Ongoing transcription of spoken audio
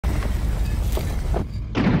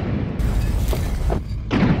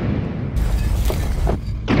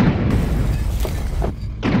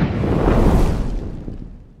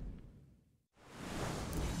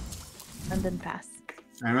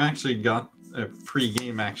I've actually got a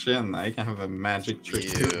pre-game action. I can have a magic trick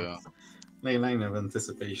too. Line of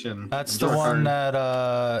Anticipation. That's the one that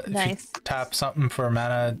nice. If you tap something for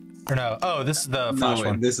mana or no. Oh, this is the flash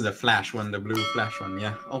one. This is the flash one, the blue flash one.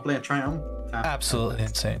 Yeah, I'll play a Triumph. Absolutely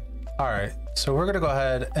insane. All right, so we're gonna go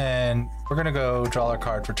ahead and we're gonna go draw our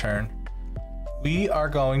card for turn. We are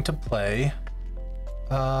going to play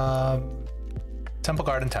Temple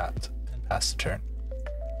Garden tapped and pass the turn.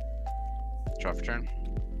 Draw for turn.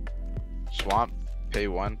 Swamp. Pay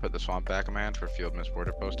 1, put the swamp back in my hand for field miss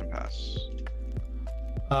border post and pass.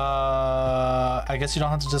 I guess you don't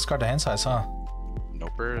have to discard the hand size, huh?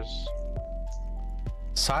 Nopers.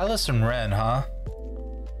 Silas and Ren, huh?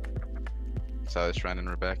 Silas, Ren, and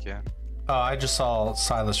Rebbec, yeah. Oh, I just saw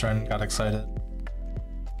Silas Ren got excited.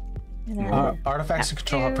 Artifacts you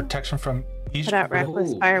control have protection from each. Put out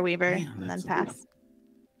Reckless Fireweaver and then pass.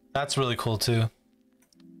 That's really cool too.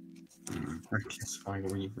 Reckless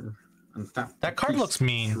Fireweaver. That card looks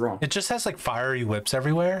mean. It just has like fiery whips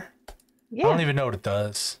everywhere. Yeah. I don't even know what it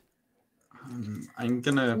does. I'm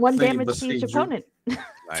gonna one play damage to each opponent.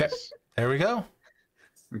 Nice. There we go.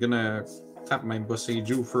 I'm gonna tap my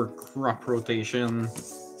Boseiju for crop rotation,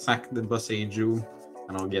 sack the Boseiju,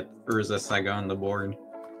 and I'll get Urza Saga on the board.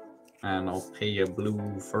 And I'll pay a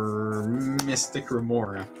blue for Mystic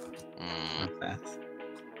Remora. Like that.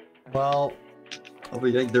 Well, I'll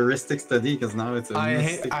be like the heuristic study because now it's a I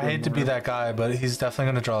hate to be that guy, but he's definitely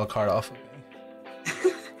gonna draw a card off of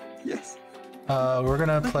me. Yes. We're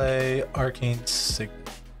gonna play Arcane Signet.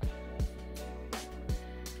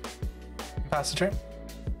 Pass the turn.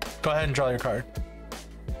 Go ahead and draw your card.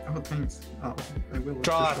 Oh, thanks. Oh, I will.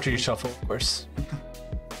 Draw after you shuffle, of course.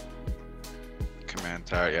 Command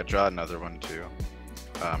tower. Yeah, draw another one too.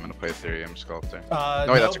 I'm gonna play Ethereum Sculptor. No,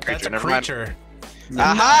 wait, that's a creature. Never Mind.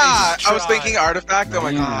 Aha! Nice. I was thinking artifact. I'm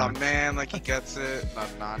like, oh man, like he gets it. Not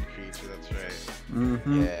non-creature. That's right.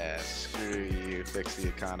 Yeah. Screw you. Fix the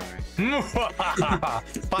economy.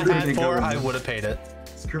 If I had 4, I would have paid it.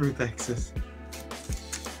 Screw Texas.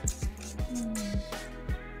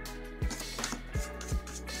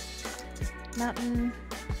 Mountain.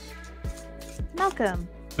 Malcolm.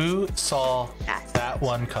 Who saw that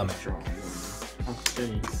one coming?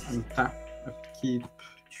 Okay, untap, keep,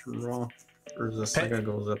 draw. Urza Saga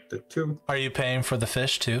goes up to 2. Are you paying for the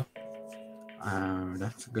fish too?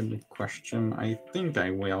 That's a good question. I think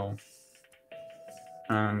I will.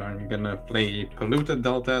 And I'm gonna play Polluted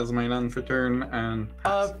Delta as my land for turn and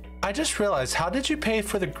pass. I just realized, how did you pay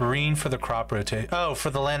for the green for the crop rotate? Oh, for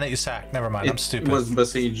the land that you sacked. Never mind, I'm stupid. It was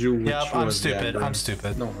Boseiju. Yep, I'm stupid. I'm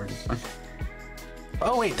stupid. No worries.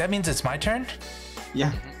 Oh wait, that means it's my turn?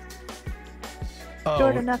 Yeah. Oh.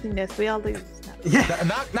 Short of nothingness, we all lose. Yeah.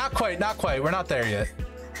 Not quite. We're not there yet.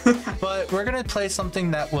 But we're gonna play something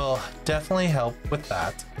that will definitely help with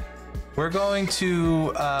that. We're going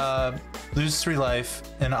to lose 3 life,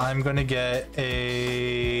 and I'm gonna get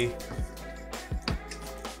a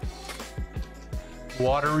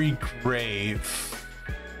Watery Grave.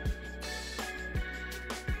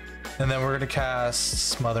 And then we're gonna cast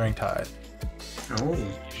Smothering Tide. Oh,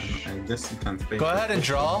 I guess you can't pay. Go ahead and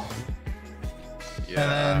draw. Yeah,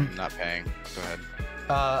 and then, I'm not paying. Go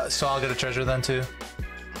ahead. So I'll get a treasure then too.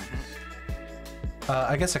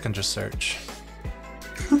 I guess I can just search.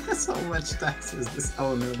 So much taxes. This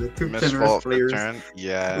no, the 2 Misfault Kenrith players. Turn.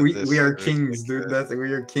 Yeah. We are kings, dude.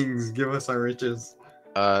 We are kings. Give us our riches.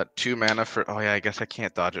 2 mana for. Oh yeah, I guess I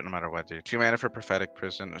can't dodge it no matter what, dude. 2 mana for Prophetic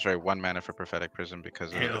Prison. Sorry, 1 mana for Prophetic Prison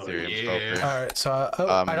because of Ethereum Sculptor. All right, so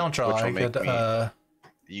I don't draw. I get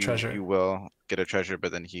treasure. You will get a treasure,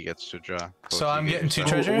 but then he gets to draw. So I'm getting 2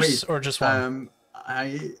 treasures or just 1?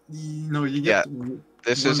 You get. Yeah.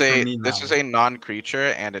 This is a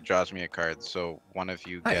non-creature and it draws me a card. So one of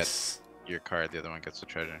you gets your card, the other one gets the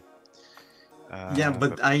treasure. Yeah,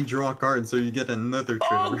 but I draw a card, so you get another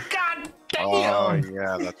treasure. Oh god damn! Oh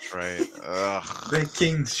yeah, that's right. Ugh. The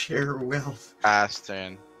kings share wealth. Pass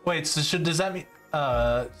turn. Wait, so does that mean?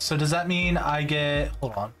 So does that mean I get?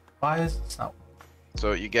 Hold on. Why is this not?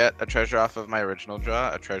 So you get a treasure off of my original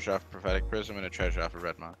draw, a treasure off Prophetic Prism, and a treasure off of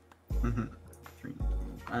Redmont.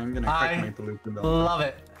 I'm gonna crack my polluted Delta. Love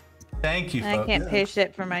it. Thank you. I can't pay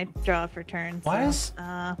shit for my draw for turns. Why is?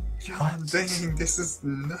 God dang, this is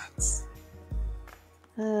nuts.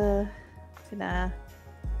 Gonna.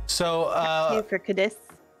 So pay for Kediss.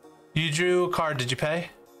 You drew a card. Did you pay?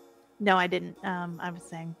 No, I didn't. I was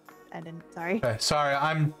saying I didn't. Sorry. Okay, sorry.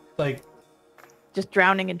 I'm like. Just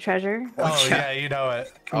drowning in treasure. Oh yeah, you know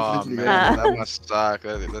it. Oh man, that must suck.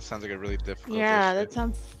 That sounds like a really difficult. Yeah,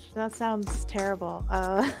 issue. that sounds terrible.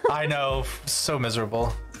 I know, so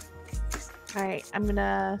miserable. Alright, I'm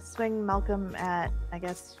gonna swing Malcolm at, I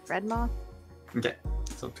guess, Red Moth. Okay,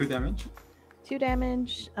 so 2 damage. 2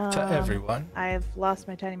 damage. To everyone. I've lost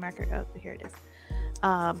my tiny marker. Oh, here it is.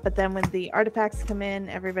 But then when the artifacts come in,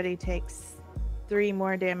 everybody takes 3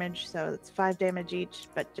 more damage, so it's 5 damage each,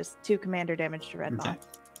 but just 2 commander damage to Red Moth.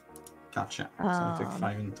 Gotcha. So I took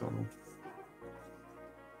 5 in total.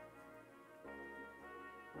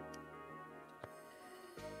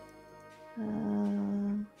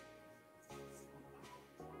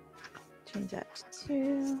 Change that to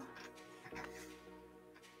 2.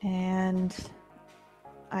 And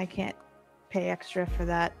I can't pay extra for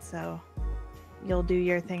that, so you'll do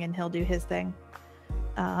your thing and he'll do his thing.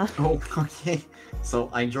 Oh, okay. So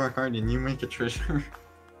I draw a card and you make a treasure.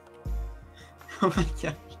 Oh my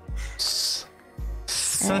god. Such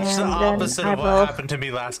And the then opposite I of will- what happened to me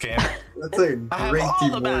last game. That's a I have great all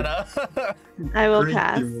the teamwork. mana. I will Great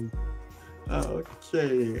pass. teamwork.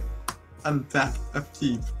 Okay. Untap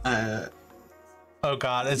upkeep. Oh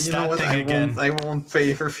god, it's You know that what? thing again. I won't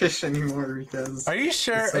pay for fish anymore because. Are you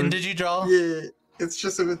sure? it's And did you draw? Yeah, it's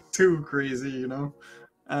just a bit too crazy, you know.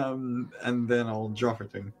 And then I'll draw for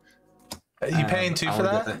 2. Are you paying 2 for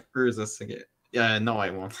that? Urza's again. Yeah, no,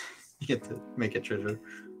 I won't. You get to make a treasure.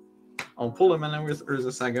 I'll pull a mana with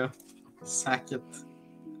Urza Saga. Sack it.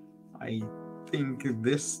 I think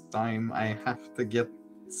this time I have to get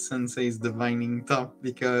Sensei's Divining Top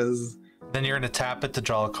because Then you're gonna tap it to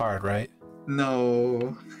draw a card, right?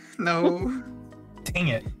 no. Dang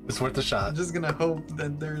it. It's worth a shot. I'm just gonna hope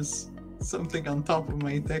that there's something on top of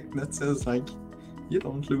my deck that says like, you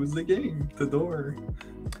don't lose the game to Door.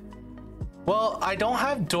 Well, I don't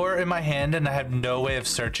have Door in my hand and I have no way of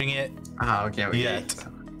searching it. Okay. Yet.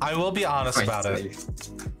 I will be honest Quite about safe.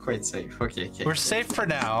 Quite safe. Okay. We're safe for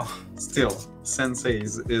now. Still,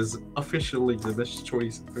 Sensei's is officially the best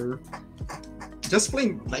choice ever. Just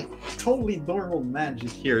playing like totally normal magic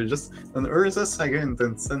here, just an Urza Saga and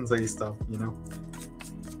then Sensei stuff, you know.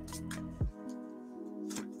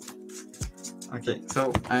 Okay,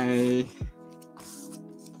 so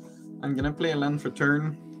I'm gonna play a land for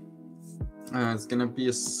turn. It's gonna be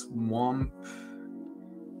a swamp.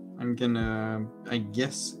 I'm gonna, I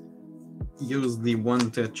guess, use the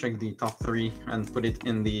 1 to check the top 3 and put it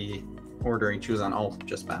in the order I choose, and I'll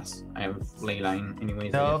just pass. I have Leyline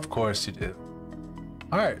anyways. No, of course you do.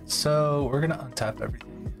 Alright, so we're gonna untap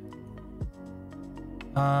everything.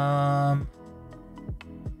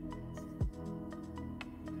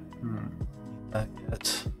 Not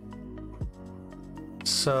yet.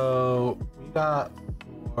 So we got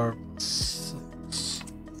 4 plus 6.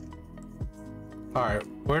 Alright,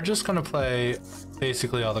 we're just gonna play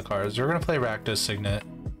basically all the cards. We're gonna play Rakdos Signet.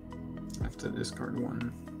 I have to discard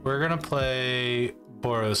 1. We're gonna play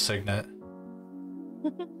Boros Signet.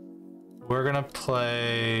 We're gonna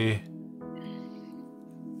play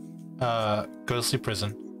Ghostly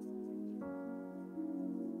Prison.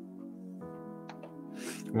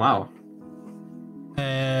 Wow.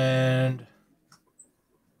 And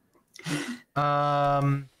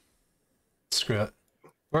screw it.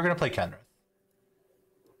 We're gonna play Kenrith.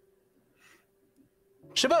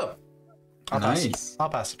 Shaboom! Nice. I'll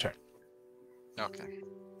pass the turn. Okay.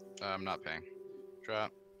 I'm not paying.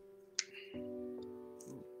 Drop.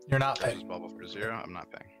 You're not There's paying. Bauble for 0. I'm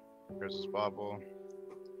not paying. Here's this Bauble.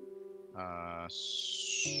 What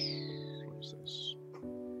is this?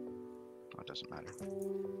 Oh, it doesn't matter.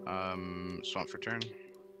 Swamp for turn.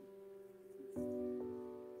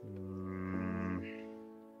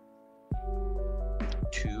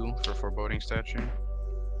 2 for Foreboding Statue.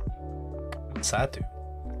 What's that do?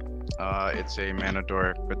 It's a mana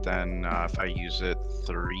dork, but then if I use it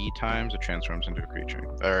 3 times, it transforms into a creature,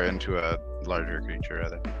 or into a larger creature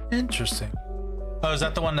rather. Interesting. Oh, is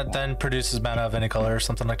that the one that then produces mana of any color or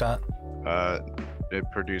something like that? It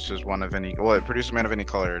produces one of any. Well, it produces mana of any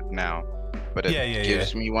color now, but it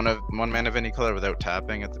gives me one mana of any color without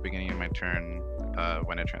tapping at the beginning of my turn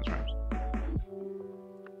when it transforms.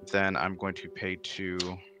 Then I'm going to pay 2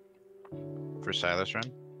 for Silas Run.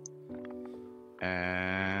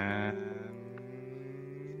 And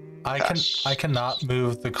I cannot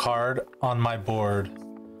move the card on my board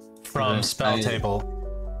from spell table.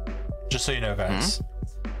 Just so you know, guys.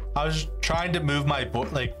 I was trying to move my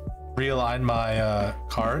board, like realign my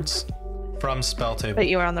cards from spell table. But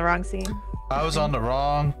you were on the wrong scene. I was on the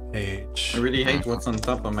wrong page. I really hate what's on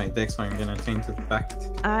top of my deck, so I'm gonna change it back.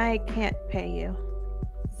 I can't pay you.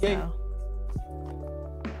 Yay. So.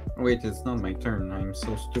 Wait, it's not my turn. I'm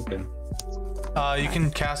so stupid. You can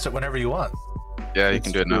cast it whenever you want. yeah, you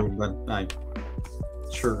can do it now. But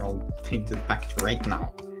Sure, I'll paint it back right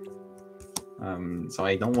now. So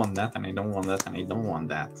I don't want that, and I don't want that, and I don't want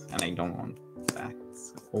that, and I don't want that.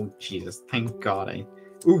 Oh Jesus! Thank God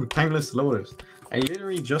Ooh, timeless lotus. I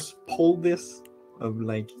literally just pulled this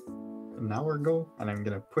like an hour ago, and I'm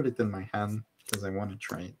gonna put it in my hand because I want to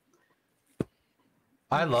try it.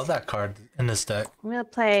 I love that card in this deck. I'm gonna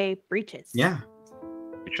play Breaches. Yeah.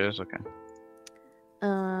 Breaches, okay.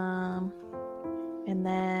 And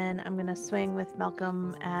then I'm gonna swing with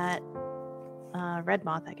Malcolm at Red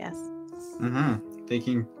Moth, I guess.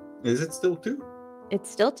 Taking. Is it still 2?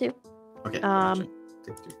 It's still 2. Okay. Gotcha.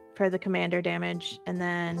 Take 2. For the commander damage, and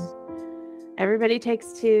then everybody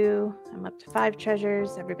takes 2. I'm up to 5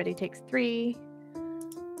 treasures. Everybody takes 3.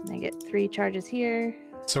 And I get 3 charges here.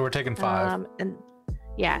 So we're taking 5. And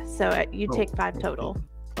yeah, so you take 5 total.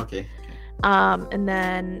 Okay. And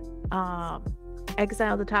then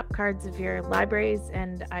exile the top cards of your libraries,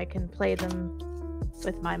 and I can play them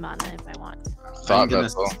with my mana if I want. I'm gonna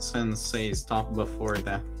sensei stop before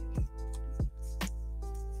that.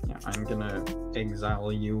 Yeah, I'm gonna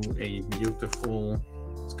exile you a beautiful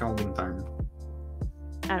Scalding Tarn.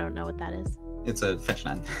 I don't know what that is. It's a fetch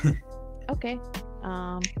land. Okay.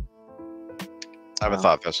 I have a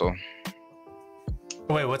thought vessel.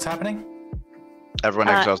 Wait, what's happening? Everyone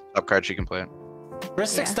exiles the top card, she can play it.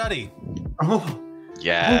 Ristic Study. Oh.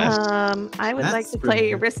 Yes. I would like to play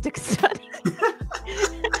Heuristic Study.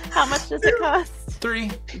 How much does it cost? 3.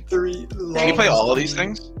 3. Can you play all of these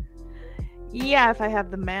things? Yeah, if I have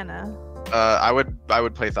the mana. I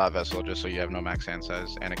would play Thought Vessel just so you have no max hand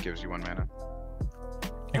size, and it gives you 1 mana.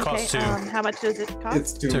 It costs 2. How much does it cost?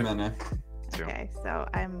 It's 2 mana. Okay, so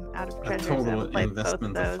I'm out of treasures. Total I'll play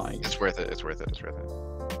investment both of of those. 5. It's worth it. It's worth it. It's worth it.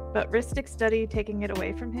 But Ristic Study, taking it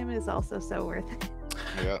away from him is also so worth it.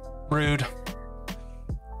 Yeah. Rude.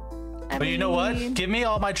 But you know what? mean, Give me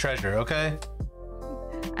all my treasure, okay?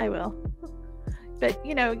 I will. But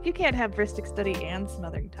you know, you can't have Ristic Study and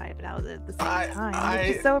Smothering Tide out at the same time.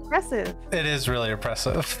 It's just so oppressive. It is really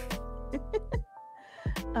oppressive.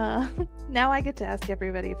 Now I get to ask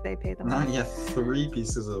everybody if they pay the Not money. yet. 3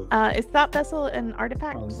 pieces of. Is Thought Vessel an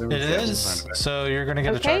artifact? It is. So you're gonna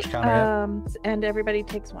get a Okay. charge counter. And everybody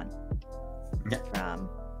takes 1. Yeah. From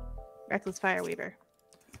Reckless Fireweaver.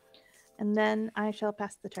 And then I shall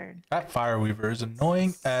pass the turn. That Fireweaver is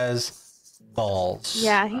annoying as balls.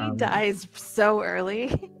 Yeah, he dies so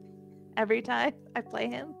early. Every time I play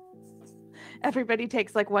him. Everybody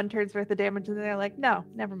takes like 1 turn's worth of damage and they're like, no,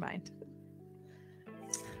 never mind.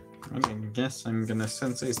 I guess I'm gonna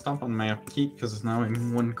sensei stop on my upkeep because now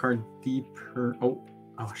I'm 1 card deeper. Oh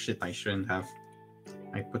shit! I shouldn't have.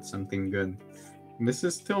 I put something good. This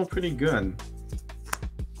is still pretty good.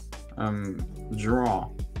 Draw.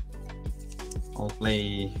 I'll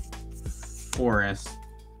play Forest,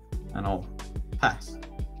 and I'll pass.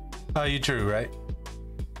 Oh, you drew, right?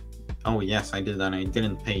 Oh yes, I did, and I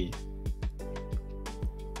didn't pay.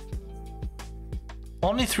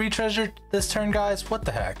 Only 3 treasure this turn, guys? What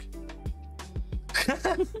the heck?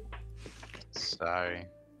 Sorry.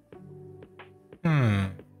 Hmm.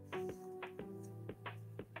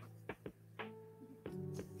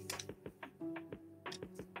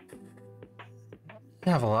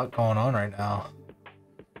 You have a lot going on right now.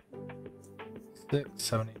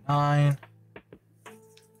 679.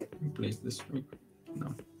 Who plays this week?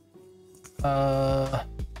 No.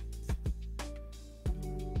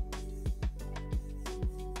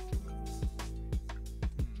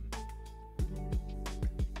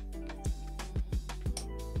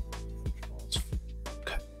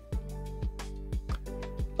 Okay.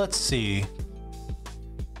 Let's see.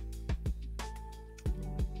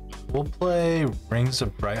 We'll play Rings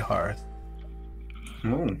of Bright Hearth.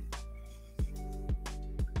 Oh.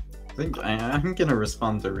 I think I'm gonna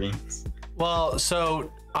respond to rings. Well, so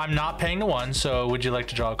I'm not paying to 1, so would you like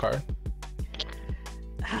to draw a card?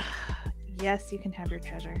 Yes, you can have your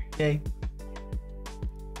treasure. Yay.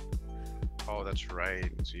 Oh, that's right.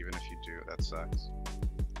 So even if you do, that sucks.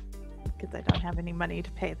 Because I don't have any money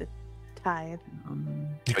to pay the tithe.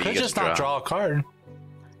 You could just not draw a card.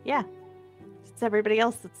 Yeah. It's everybody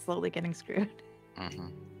else that's slowly getting screwed.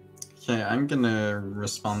 Okay, I'm gonna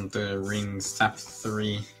respond to rings sap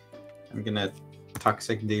 3. I'm gonna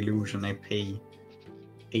Toxic Delusion. I pay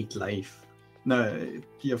 8 life. No,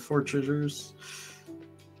 you have 4 treasures.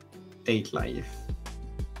 8 life.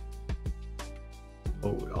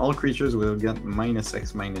 Oh, all creatures will get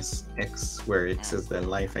 -X, where X is the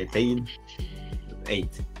life I paid.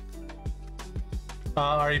 8.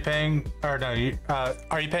 Are you paying? Or no?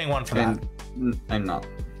 Are you paying 1 for that? I'm not.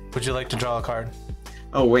 Would you like to draw a card?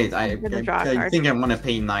 Oh wait, I think I want to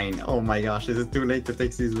pay 9. Oh my gosh, is it too late to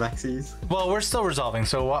take these vaccines? Well, we're still resolving.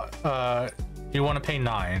 So what? You want to pay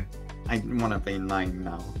 9? I want to pay 9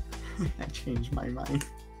 now. I changed my mind.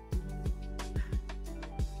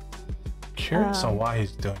 Curious on why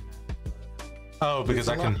he's doing it. Oh, because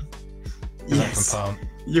I can. Yes. I can pump.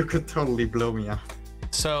 You could totally blow me up.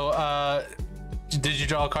 So, did you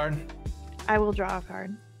draw a card? I will draw a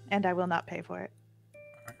card, and I will not pay for it.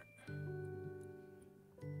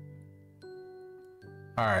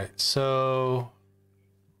 All right. So.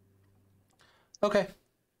 Okay.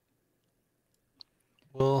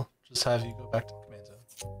 We'll just have you go back to the command zone.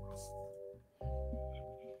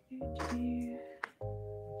 1, 2, 3, 4,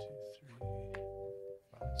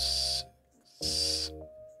 5, 6.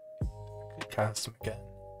 I could cast him again.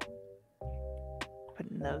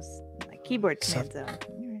 Putting those in my keyboard command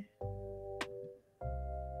zone.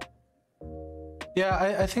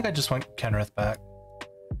 Yeah, I think I just want Kenrith back.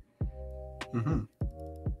 Mm-hmm.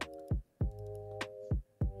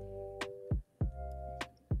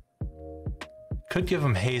 Could give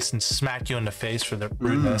him haste and smack you in the face for the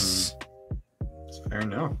rudeness. Fair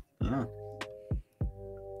enough. Yeah.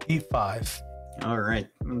 Eat 5. All right.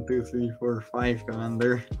 1, 2, 3, 4, 5,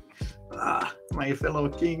 Commander. My fellow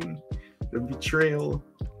king. The betrayal.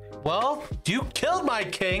 Well, you killed my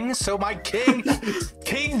king, so my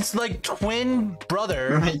king's like twin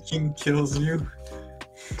brother. My king kills you.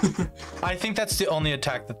 I think that's the only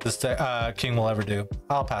attack that this king will ever do.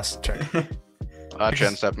 I'll pass the turn.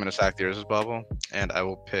 Chen step, I'm gonna sack the Urza's bubble, and I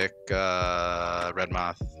will pick Red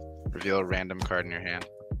Moth. Reveal a random card in your hand.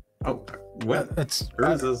 Oh, what? That's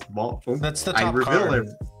Urza's bubble. That's the top card.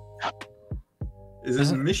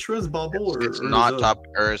 Is it Mishra's bubble or It's Urza? not top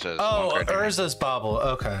Urza's. Oh, Urza's bubble.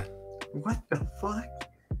 Okay. What the fuck?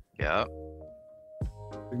 Yeah.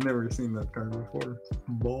 I've never seen that card before.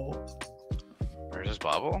 Ball. Urza's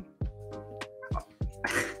bubble?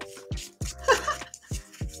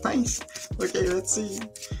 Nice. Okay, let's see.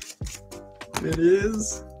 It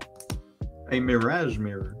is a Mirage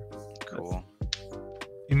Mirror. Cool.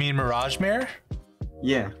 You mean Mirage Mirror?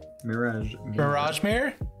 Yeah, Mirage. Mirage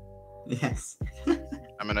Mirror? Yes.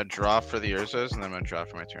 I'm gonna draw for the Urzas, and then I'm gonna draw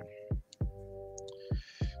for my turn.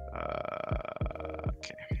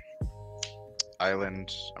 Okay.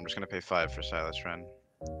 Island. I'm just gonna pay 5 for Silas Friend.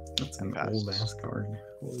 That's an Pass. old ass card.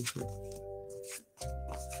 Holy shit.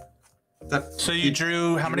 So you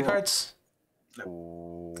drew how many cards?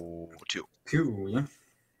 Ooh, 2. 2, yeah.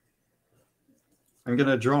 I'm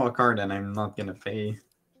gonna draw a card and I'm not gonna pay.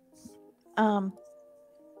 Do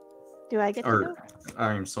I get to go?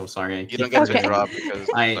 I'm so sorry. You don't get Okay. to draw because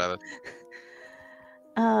Silas.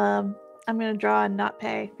 I'm gonna draw and not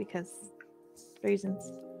pay because reasons.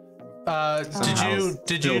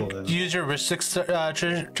 Did you use your wish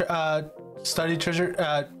study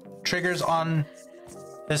triggers on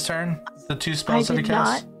his turn? The 2 spells that he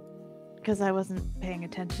cast? I did not, because I wasn't paying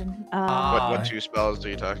attention. What 2 spells are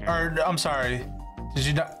you talking about? Or I'm sorry. Did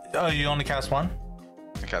you not? Oh, you only cast 1?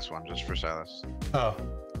 I cast 1 just for Silas. Oh.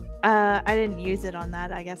 I didn't use it on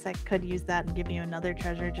that. I guess I could use that and give you another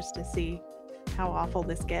treasure just to see how awful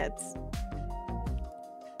this gets.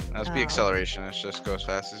 That's the acceleration. It's just go as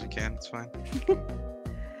fast as you can. It's fine.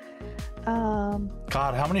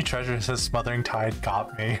 God, how many treasures has Smothering Tide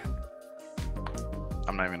got me?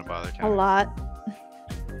 I'm not even gonna bother. A lot.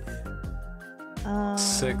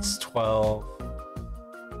 6, 12.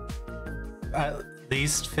 At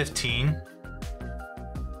least 15.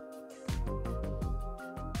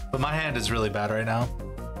 But my hand is really bad right now.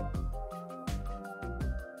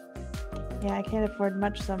 Yeah, I can't afford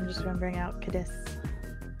much, so I'm just gonna bring out Kediss.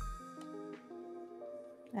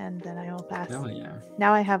 And then I will pass. Hell yeah.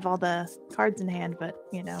 Now I have all the cards in hand, but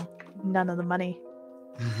you know, none of the money.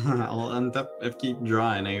 I'll end up if keep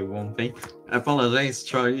drawing, I won't pay. I apologize,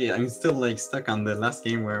 Charlie. I'm still like stuck on the last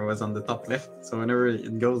game where I was on the top left. So whenever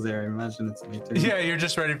it goes there, I imagine it's my turn. Yeah, you're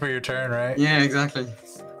just ready for your turn, right? Yeah, exactly.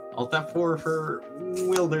 I'll tap 4 for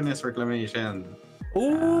Wilderness Reclamation.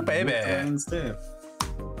 Ooh, baby. Instead,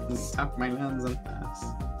 just tap my lands and pass.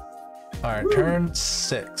 All right, turn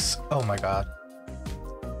 6. Oh my god.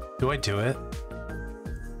 Do I do it?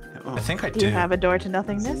 Oh, I think I do. Do you have a door to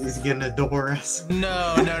nothingness? He's gonna door us.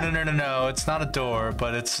 No. It's not a door,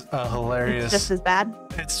 but it's a hilarious. It's just as bad?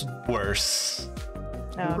 It's worse.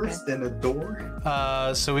 Oh, okay. Worse than a door?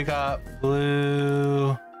 So we got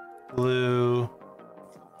blue, 3,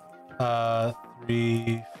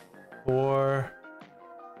 4.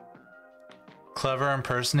 Clever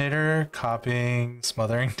impersonator, copying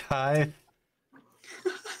Smothering Tide.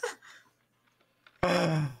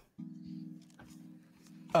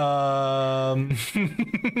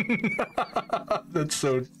 That's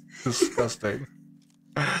so disgusting.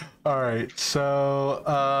 All right, so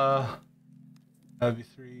that'd be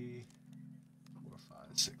 3, 4, 5,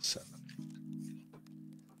 6, 7.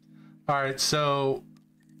 All right, so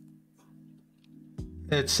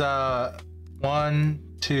it's 1,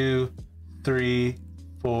 2, 3,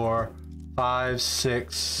 4, 5,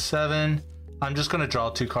 6, 7. I'm just gonna draw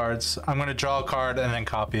 2 cards. I'm gonna draw a card and then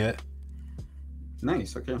copy it.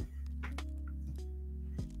 Nice. Okay.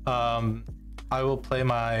 I will play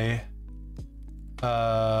my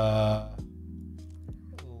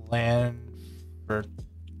land for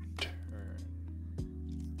turn.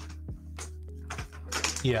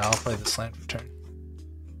 Yeah, I'll play this land for turn.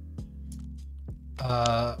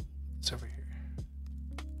 It's over here.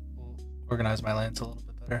 We'll organize my lands a little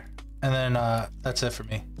bit better. And then that's it for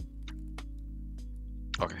me.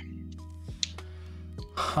 Okay.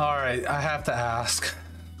 All right, I have to ask.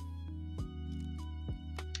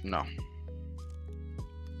 No.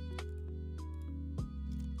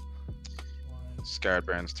 Scarred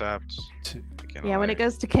Baron's tapped. 2. Yeah, when it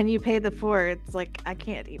goes to can you pay the 4, it's like I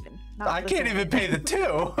can't even. I can't even pay the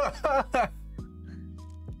 2.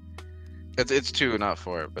 It's 2, not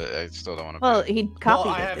 4, but I still don't want to. Well, he copied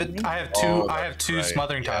I it. have didn't it. he? I have 2. Oh, I have 2 right.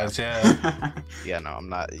 smothering Yeah. ties. Yeah. Yeah, no, I'm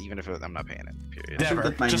not. Even if I'm not paying it. Period. Yeah. Never,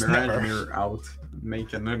 Should put my just mirage never. mirror out.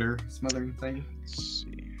 Make another smothering thing. Let's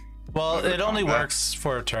see. Well, Another it only combat. works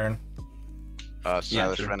for a turn.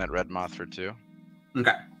 Silas true. ran at Red Moth for 2.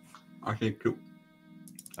 Okay. Okay. Cool.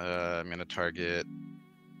 I'm gonna target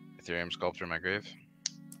Ethereum Sculptor in my grave,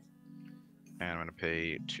 and I'm gonna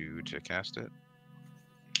pay 2 to cast it.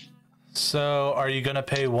 So, are you gonna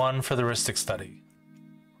pay 1 for the Rhystic Study?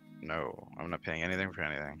 No, I'm not paying anything for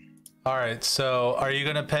anything. All right. So, are you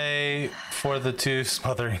gonna pay for the 2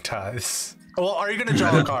 smothering ties? Well, are you gonna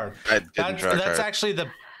draw a card? I didn't draw a That's card. actually the.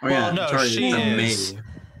 Oh Well, yeah. no, sorry, she it's a is.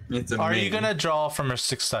 May. It's a Are May. you gonna draw from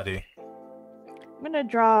Rhystic Study? I'm gonna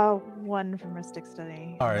draw 1 from Mystic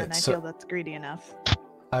Study. All right, And I so- feel that's greedy enough.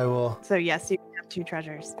 I will. So yes, you can have 2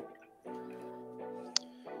 treasures.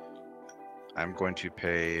 I'm going to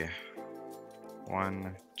pay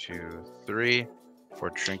 1, 2, 3 for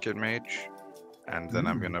Trinket Mage, and then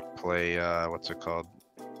I'm gonna play what's it called?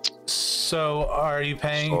 So, are you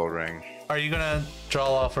paying? Soul Ring. Are you gonna draw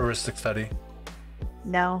off a Rhystic Study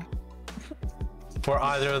No. for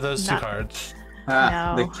either of those 2 Not- cards?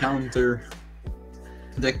 Ah, No. the counter.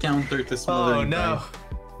 The counter to smothering. Oh no!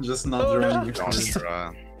 Time. Just not Oh, drawing no. your Don't card.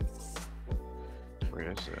 draw.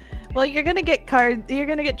 Where is it? Well, you're gonna get cards. You're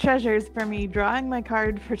gonna get treasures for me drawing my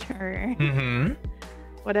card for turn. Mm-hmm.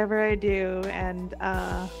 Whatever I do, and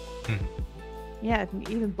Hmm. yeah,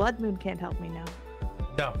 even Blood Moon can't help me now.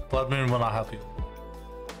 No, Blood Moon will not help you.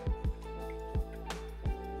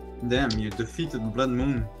 Damn, you defeated Blood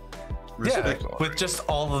Moon. Respect. Yeah, with just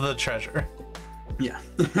all of the treasure. Yeah.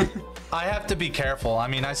 I have to be careful. I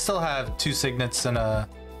mean, I still have 2 signets and a.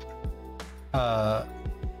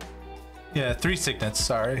 Yeah, 3 signets.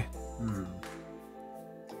 Sorry. Hmm.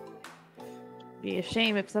 Be a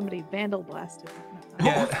shame if somebody Vandal blasted.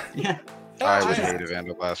 Yeah. Yeah. I would I- hate a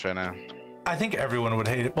Vandal Blast right now. I think everyone would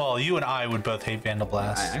hate it. Well, you and I would both hate Vandal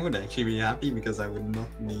Blast. I would actually be happy because I would not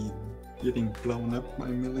be getting blown up by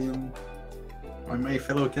my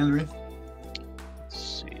fellow Kenrith. Let's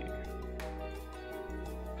see.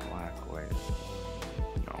 Black, white.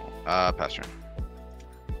 No. Pass turn.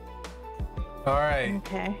 All right,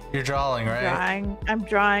 Okay. you're drawing, right? Drawing. I'm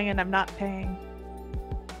drawing, and I'm not paying.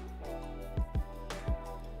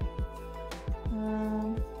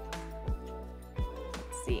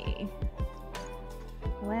 Let's see.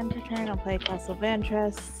 Land return. I'll play Castle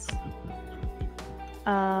Vantress.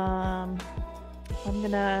 I'm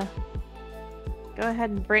gonna go ahead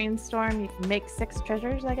and brainstorm. You can make 6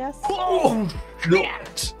 treasures, I guess. Oh,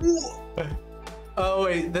 shit. Oh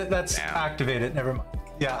wait, that's Damn. activated. Never mind.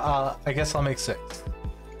 Yeah, I guess I'll make 6.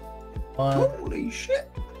 1, Holy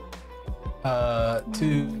shit!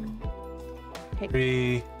 2, Take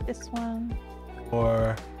 3, this one.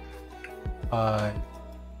 4, 5,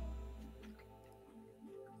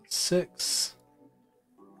 6,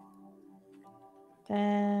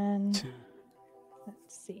 Then 2,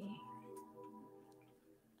 let's see.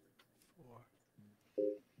 4,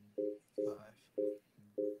 5.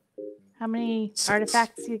 How many 6.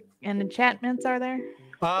 artifacts and enchantments are there?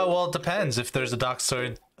 Well, it depends if there's a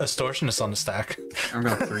Docksword Extortionist on the stack. I've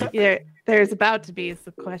got 3. There's about to be is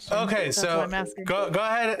the question. Okay, That's so what I'm asking. go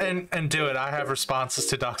ahead and do it. I have responses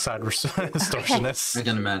to Dockside Extortionists. I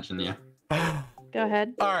can imagine, yeah. Go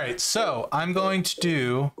ahead. All right, so I'm going to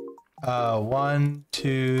do 1,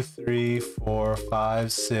 2, 3, 4,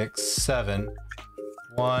 5, 6, 7.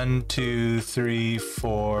 1, 2, 3,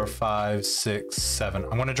 4, 5, 6, 7. I'm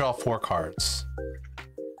going to draw 4 cards.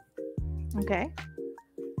 Okay.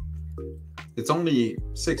 It's only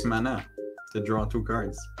 6 mana to draw 2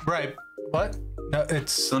 cards. Right. What? No,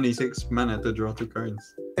 it's only 6 mana to draw 2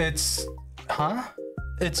 cards. It's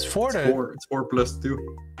It's 4 to. It's 4 plus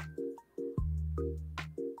 2.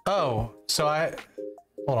 Oh, so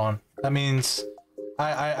hold on. That means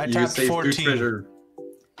I you tapped save 14. 2 treasure.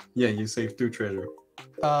 Yeah, you save 2 treasure.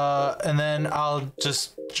 And then I'll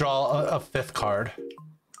just draw a 5th card.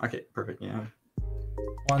 Okay, perfect. Yeah.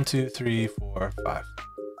 1, 2, 3, 4, 5.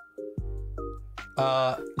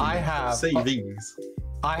 I have savings.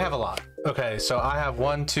 I have a lot. Okay, so I have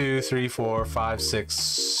 1, 2, 3, 4, 5, 6,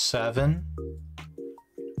 7.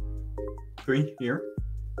 3 here.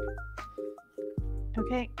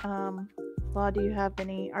 Okay. Law, do you have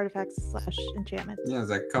any artifacts / enchantments? Yeah,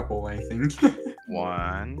 there's a couple, I think.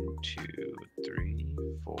 1, 2, 3,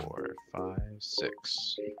 4, 5,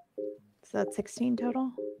 6. So that's 16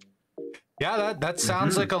 total. Yeah, that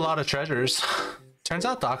sounds like a lot of treasures. Turns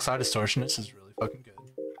out Dockside Distortionist is really fucking good.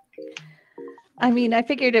 I mean, I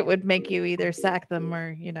figured it would make you either sack them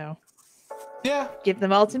or, yeah, give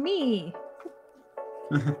them all to me.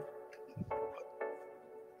 Come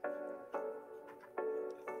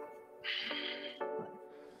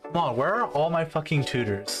on, where are all my fucking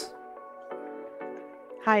tutors?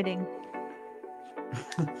 Hiding.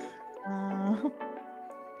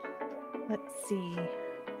 Let's see.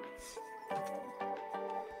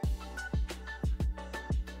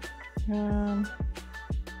 I'm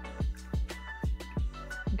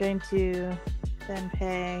going to then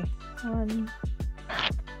pay 1,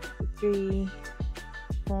 3,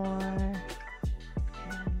 4, and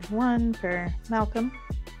 1 for Malcolm.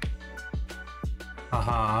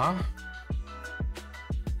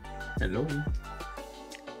 Hello.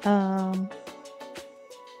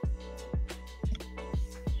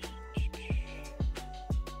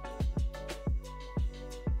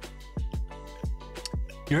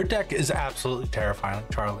 Your deck is absolutely terrifying,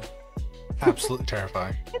 Charlie. Absolutely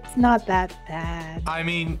terrifying. It's not that bad. I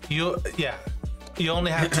mean, you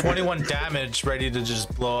only have 21 damage ready to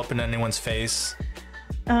just blow up in anyone's face.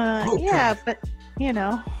 Yeah, but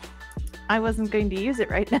I wasn't going to use it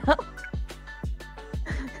right now.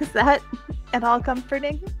 Is that at all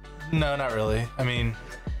comforting? No, not really. I mean,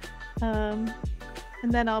 and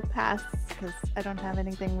then I'll pass because I don't have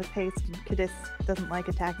anything with haste, and Kediss doesn't like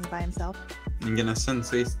attacking by himself. I'm gonna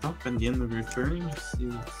sensei stop at the end of your turn. See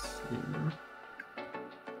what's here.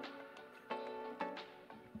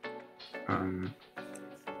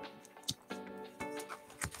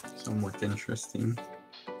 Somewhat interesting.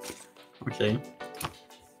 Okay.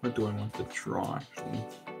 What do I want to draw actually?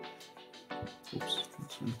 Oops,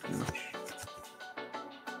 that's one too much.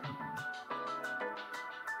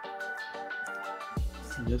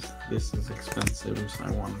 I guess this is expensive, so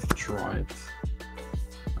I want to draw it.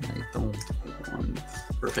 I don't want.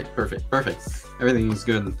 Perfect. Everything is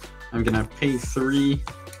good. I'm gonna pay 3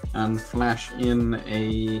 and flash in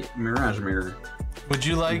a Mirage Mirror. Would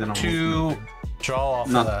you like to draw off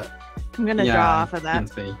of that? I'm gonna draw off of that.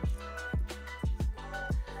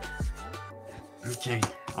 Okay.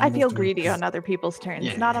 I feel greedy on other people's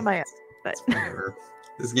turns, not on my own. But whatever.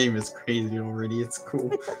 This game is crazy already. It's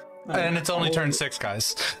cool. And it's only turn 6,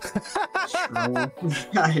 guys.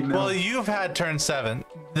 I know. Well, you've had turn 7.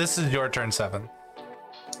 This is your turn 7.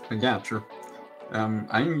 Yeah, true. I'm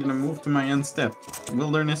gonna move to my end step.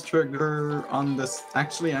 Wilderness trigger on this.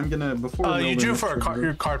 Actually, I'm gonna before. You drew for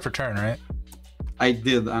your card for turn, right? I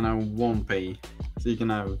did, and I won't pay. So you can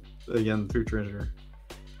have again 2 treasure.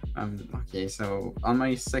 Okay, so on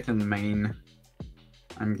my second main,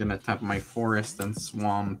 I'm gonna tap my forest and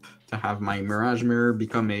swamp to have my Mirage Mirror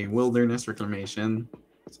become a Wilderness Reclamation.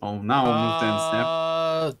 So now I'll move to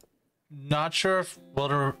end step. Not sure if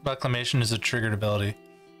Wilderness Reclamation is a triggered ability.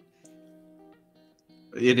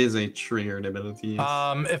 It is a triggered ability.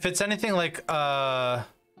 Yes. If it's anything like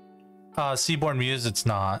Seaborn Muse, it's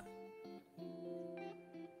not.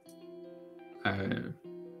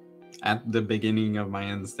 At the beginning of my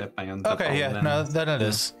end step, I untap. Okay, yeah, no, then it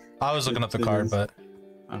is. I was looking up the card, but.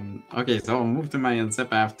 Okay, so I'll move to my end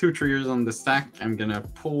step. I have 2 triggers on the stack. I'm gonna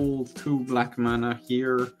pull 2 black mana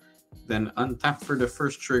here, then untap for the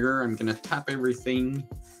first trigger. I'm gonna tap everything,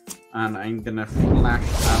 and I'm gonna flash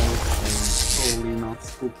out a totally not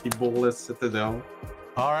spooky Bullet Citadel.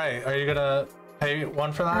 All right, are you gonna pay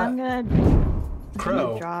 1 for that? I'm gonna.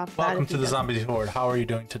 Crow, welcome to the Zombie Horde. How are you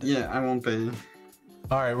doing today? Yeah, I won't pay.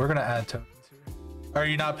 All right, we're gonna add tokens here. Are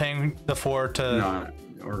you not paying the 4 to? No,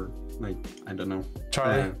 or like I don't know.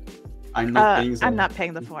 Charlie, I'm not paying. I'm not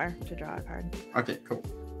paying the 4 to draw a card. Okay, cool.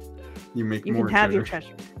 You make you more. You can have treasure. your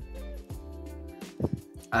treasure.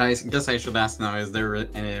 I guess I should ask now, is there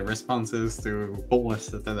any responses to Bolus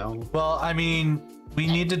Citadel? Well, I mean, we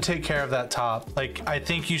need to take care of that top. Like, I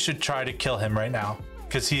think you should try to kill him right now,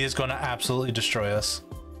 because he is going to absolutely destroy us.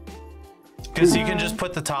 Because he can just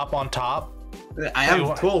put the top on top. I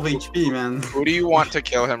have 12 HP, man. Who do you want to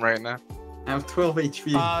kill him right now? I have 12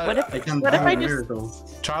 HP. What if I just...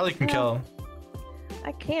 miracles. Charlie can kill him.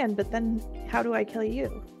 I can, but then how do I kill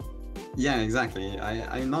you? Yeah, exactly.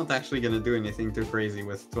 I'm not actually gonna do anything too crazy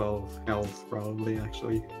with 12 health, probably,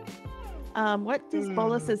 actually. What does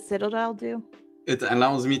Bolus's Citadel do? It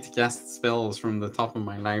allows me to cast spells from the top of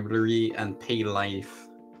my library and pay life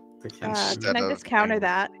to cast. Can I just counter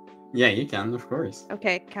that? Yeah, you can, of course.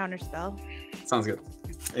 Okay, counter spell. Sounds good.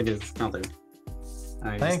 It is countered.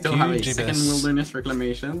 I Thank still you, have a Jeebus. second Wilderness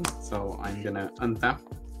Reclamation, so I'm gonna untap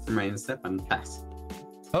for my instep and pass.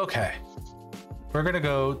 Okay. We're going to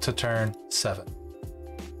go to turn 7.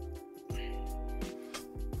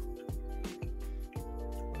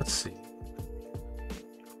 Let's see.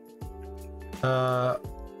 We're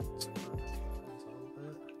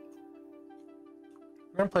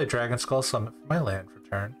going to play Dragon Skull Summit for my land for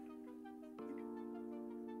turn.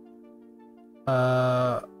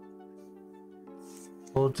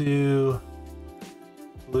 We'll do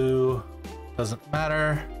blue, doesn't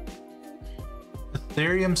matter.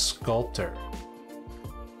 Ethereum Sculptor.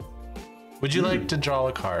 Would you like to draw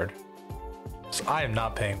a card? So I am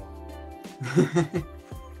not paying.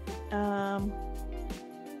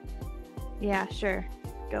 Yeah, sure.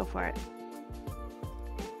 Go for it.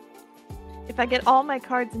 If I get all my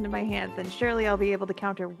cards into my hand, then surely I'll be able to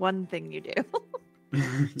counter one thing you do.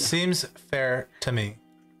 Seems fair to me.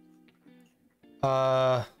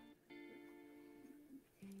 1,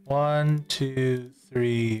 2,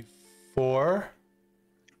 3, 4.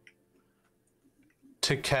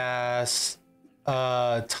 To cast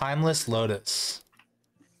Timeless Lotus.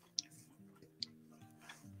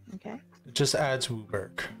 Okay. It just adds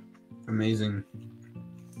Wooburg. Amazing.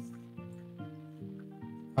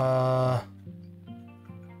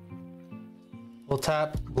 We'll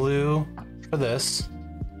tap blue for this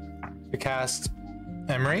to cast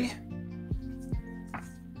Emery.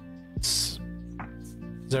 Is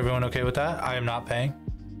everyone okay with that? I am not paying.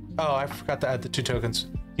 Oh, I forgot to add the 2 tokens.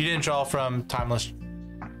 You didn't draw from Timeless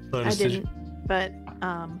Lotus, I didn't, but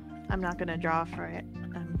I'm not gonna draw for it.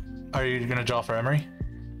 Are you gonna draw for Emery?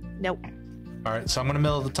 Nope. All right, so I'm gonna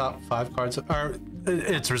mill the top 5 cards. Or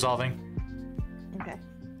it's resolving. Okay.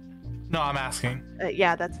 No, I'm asking.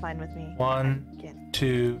 Yeah, that's fine with me. 1,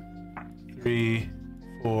 2, 3,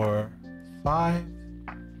 4, 5.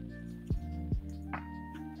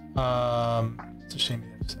 It's a shame.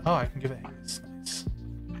 Oh, I can give it haste. Nice.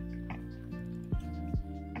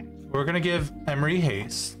 We're gonna give Emery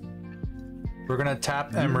haste. We're gonna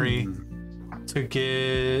tap Emery to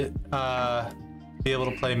get be able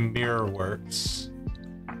to play Mirror Works.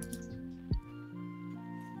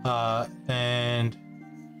 And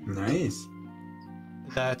Nice.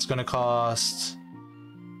 that's gonna cost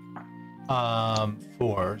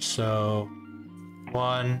 4. So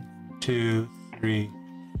 1, 2, 3,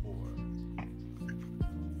 4.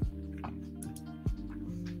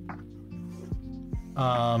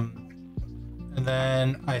 And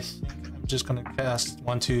then I think I'm just gonna cast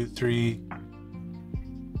 1, 2, 3.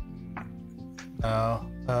 No,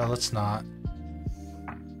 let's not.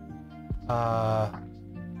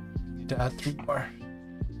 Need to add 3 more.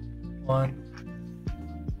 1,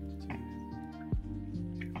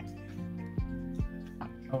 2. I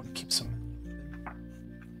want to keep some.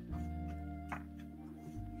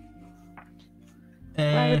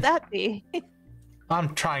 Why would that be?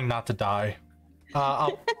 I'm trying not to die.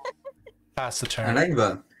 I'll pass the turn. I like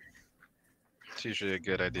that. It's usually a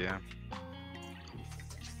good idea.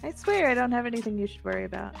 I swear I don't have anything you should worry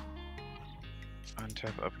about.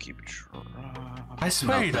 Untap, upkeep, draw. I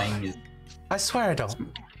swear you don't. Nothing. I swear I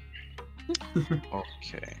don't.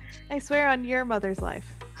 Okay. I swear on your mother's life.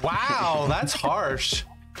 Wow, that's harsh.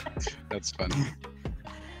 That's funny.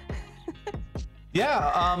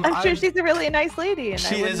 Yeah, I'm sure she's a really nice lady, and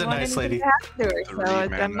She I wouldn't is a want nice anything lady. to happen to her, 3 so I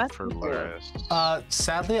mana must for be good. Loris.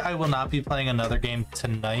 sadly, I will not be playing another game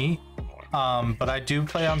tonight. But I do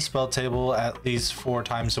play on Spell Table at least 4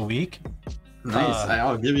 times a week. Nice.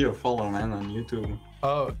 I'll give you a follow, man, on YouTube.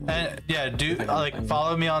 Oh, and yeah, do like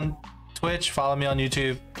follow me on Twitch, follow me on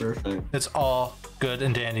YouTube. Perfect. It's all good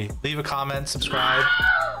and dandy. Leave a comment, subscribe.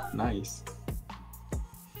 Nice.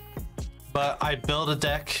 But I build a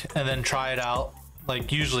deck and then try it out,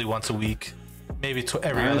 like usually once a week, maybe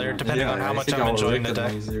every other, depending on how much I'm enjoying the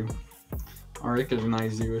deck. I'll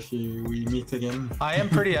recognize you if we meet again. I am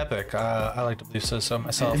pretty epic. I like to believe so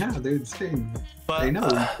myself. Yeah, dude, same. But I know.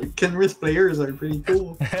 Kenrith players are pretty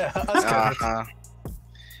cool.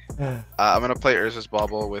 I'm gonna play Urza's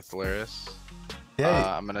Bauble with Laris.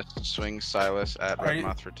 Yeah. I'm gonna swing Silas at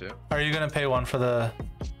Redmoth for 2. Are you gonna pay 1 for the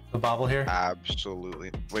bauble here?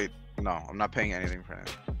 Absolutely. Wait, no, I'm not paying anything for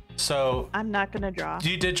it. So I'm not gonna draw.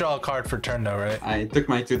 you did draw a card for turn though, right? I took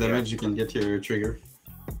my 2 damage. You can get your trigger.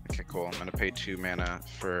 Okay, cool. I'm gonna pay 2 mana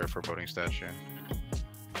for voting statue.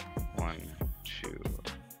 1, 2.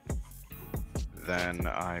 Then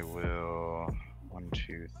I will 1,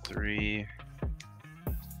 2, 3.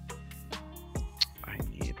 I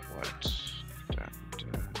need what?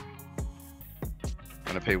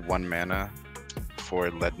 I'm gonna pay 1 mana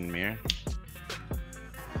for Leaden Mirror.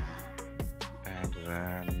 And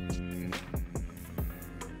then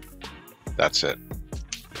that's it.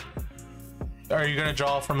 Are you gonna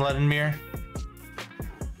draw from Leaden Mirror?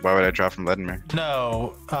 Why would I draw from Leaden Mirror?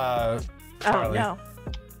 No, Oh Charlie. no.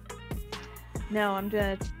 No, I'm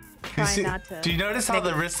gonna try not to. Do you notice how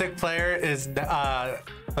the Ristic player is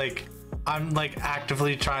like I'm like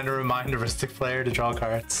actively trying to remind a Ristic player to draw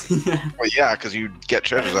cards. Well, yeah, because you get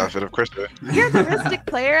treasures off it, of course. You're the Ristic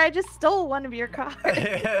player. I just stole one of your cards.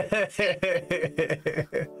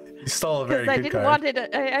 You stole a very I good didn't card. want it.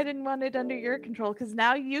 I didn't want it under your control because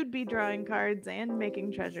now you'd be drawing cards and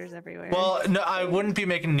making treasures everywhere. Well, no, I wouldn't be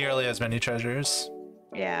making nearly as many treasures.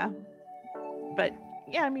 Yeah, but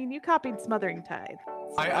yeah, I mean, you copied Smothering Tide.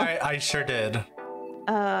 So. I sure did.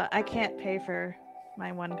 I can't pay for my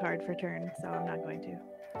 1 card for turn, so I'm not going to.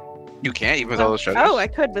 You can't, even with all those treasures? Oh, I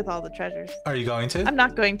could with all the treasures. Are you going to? I'm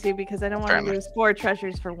not going to because I don't want Fair to enough. lose 4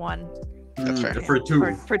 treasures for 1. That's fair. For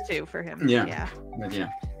 2. For 2 for him. Yeah. Yeah. But yeah,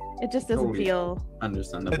 It just doesn't Totally. feel.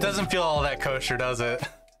 understandable. It doesn't feel all that kosher, does it?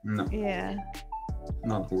 No, Yeah.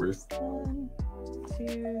 not worth. 1,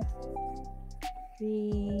 2,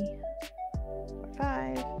 3, 4,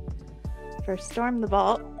 5. For Storm the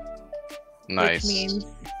Vault. Nice. Which means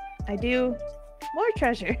I do more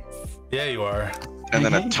treasures. Yeah, you are. And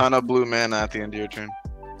then a ton of blue mana at the end of your turn.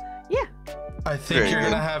 Yeah. I think Very you're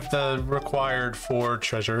good. gonna have the required 4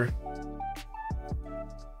 treasure.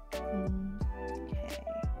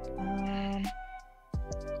 Okay.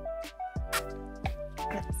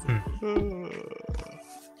 Let's see.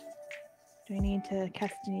 Do I need to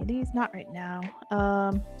cast any of these? Not right now.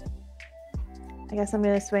 I guess I'm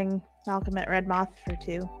gonna swing Malcolm at Red Moth for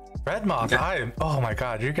 2. Red Moth, Okay. oh my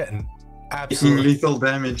god, you're getting Taking absolutely. lethal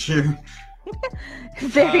damage here.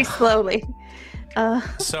 Very slowly.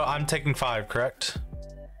 So I'm taking 5, correct?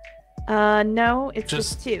 No, it's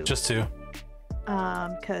just 2. Just 2.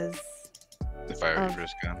 Because The fire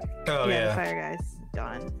reaper's gone. Oh the yeah. fire guy's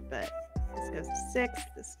gone. But this goes to 6.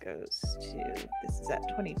 This goes to. This is at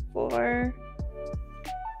 24.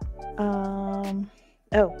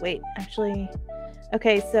 Oh wait, actually.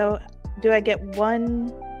 Okay, so do I get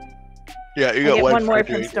 1? Yeah, you I got get 1 1 more for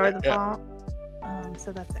from doing Store that, the yeah. Vault.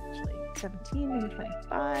 So that's actually 17 and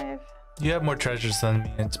 25. You have more treasures than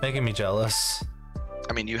me. It's making me jealous.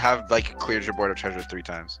 I mean, you have like cleared your board of treasure 3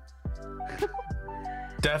 times.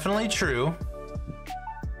 Definitely true.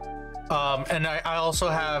 And I also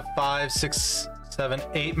have 5, 6, 7,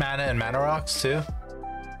 8 mana and mana rocks too.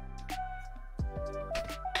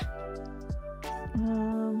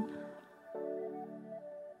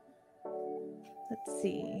 Let's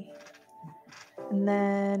see. And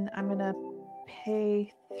then I'm gonna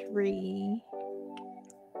pay 3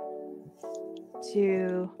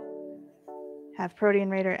 to have Protean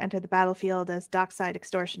Raider enter the battlefield as Dockside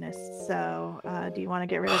Extortionist. So, do you want to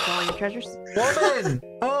get rid of all your treasures? Woman!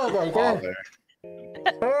 Oh my god!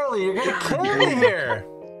 Early, you're gonna kill me here!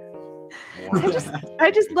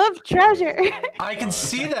 I just love treasure. I can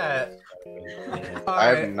see that. I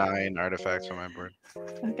have Alright, 9 artifacts on my board.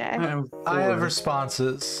 Okay. I have 4.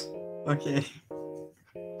 responses. Okay.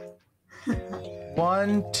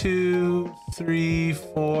 1, 2, 3,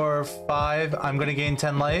 4, 5. I'm gonna gain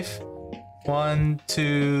 10 life. 1,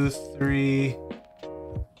 2, 3,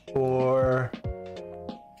 4.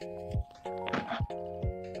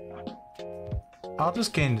 I'll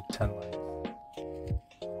just gain 10 life.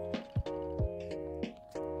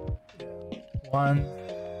 1,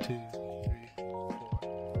 2, 3,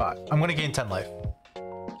 4, 5. I'm gonna gain 10 life.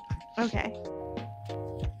 Okay.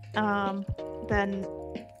 Then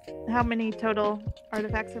how many total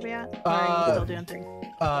artifacts are we at? Or are you still doing 3?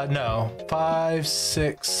 No. 5,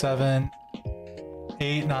 6, 7,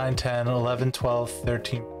 8, 9, 10, 11, 12,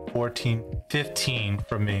 13, 14, 15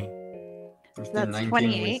 from me. That's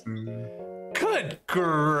 28. Good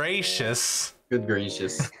gracious. Good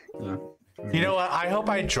gracious. Yeah. You know what? I hope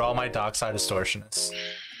I draw my dockside distortionist.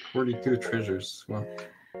 42 treasures. Well.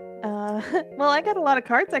 Well, I got a lot of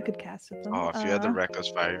cards I could cast with them. Oh, if you had the Reckless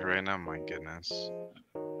Fire right now, my goodness.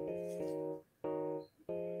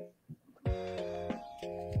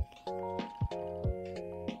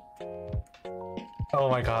 Oh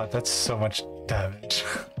my god, that's so much damage.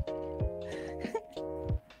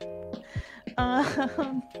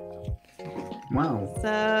 Wow.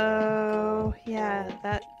 So yeah,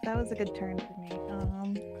 that was a good turn for me.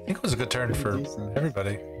 I think it was a good turn for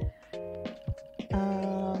everybody.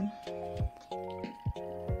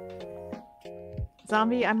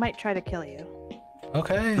 Zombie, I might try to kill you.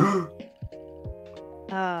 Okay.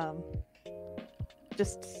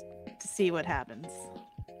 Just to see what happens.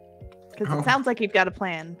 Because it sounds like you've got a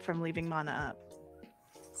plan from leaving mana up.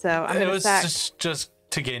 So I'm gonna sack... just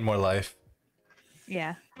to gain more life.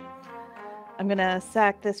 Yeah. I'm gonna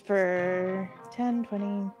sack this for 10,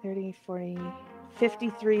 20, 30, 40,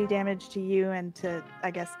 53 damage to you and to,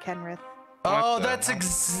 I guess, Kenrith. Oh, that's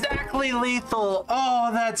exactly lethal. Oh,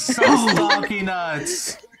 that's so stonky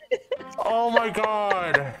nuts. Oh my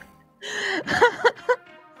god.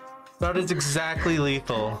 That is exactly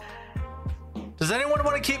lethal. Does anyone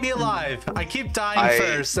want to keep me alive? I keep dying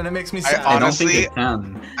first, and it makes me sad. I don't think it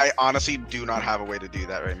can. I honestly do not have a way to do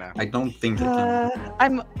that right now. I don't think it can.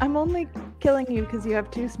 I'm only killing you because you have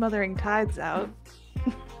 2 smothering tides out.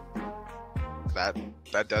 That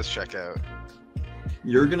does check out.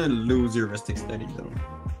 You're gonna lose your Mystic Steady though.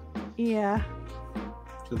 Yeah.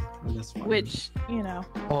 That's fine. Which, you know.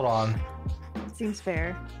 Hold on. Seems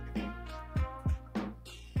fair.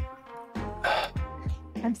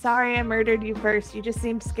 I'm sorry I murdered you first. You just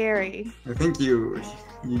seemed scary. I think you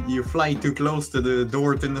fly too close to the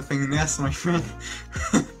door to nothingness, my friend.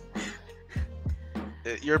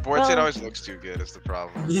 Your board state always looks too good is the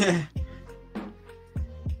problem. Yeah.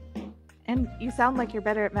 And you sound like you're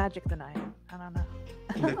better at magic than I am. I don't know.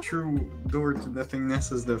 The true door to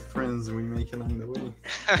nothingness is the friends we make along the way.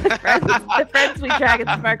 the friends we drag at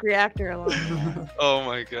the Spark Reactor along the way. Oh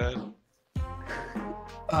my god.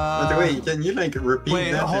 By the way, can you like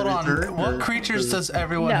repeat that hold every on. turn? What creatures does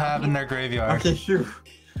everyone have in their graveyard? Okay, sure.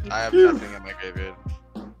 I have nothing in my graveyard.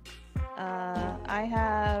 I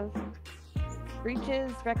have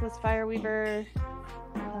Breaches, Reckless Fireweaver.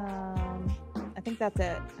 I think that's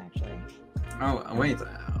it, actually. Oh, wait.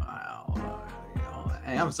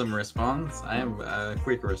 I have some response. I have a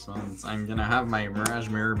quick response. I'm gonna have my Mirage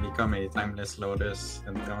Mirror become a Timeless Lotus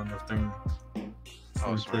at the dawn of turn. In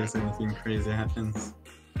case anything crazy happens.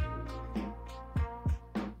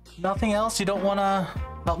 Nothing else? You don't want to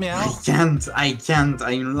help me out? I can't.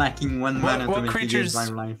 I'm lacking 1 mana to mitigate my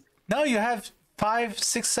life. No, you have 5,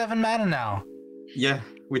 6, 7 mana now. Yeah,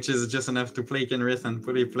 which is just enough to play Kenrith and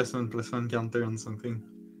put a +1/+1 counter on something.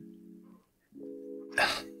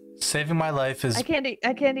 Saving my life is... I can't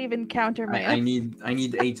even counter my I need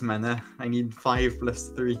 8 mana. I need 5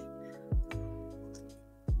 + 3.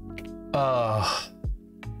 I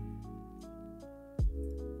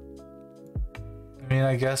mean,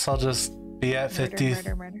 I guess I'll just be at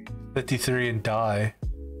 53 and die.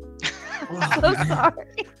 I'm so sorry.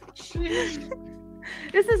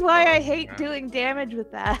 This is why I hate doing damage with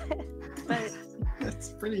that. But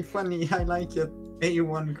that's pretty funny. I like it.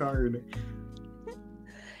 A1 card.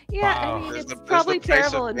 Yeah, wow. I mean, it's probably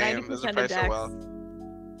terrible in 90% of decks.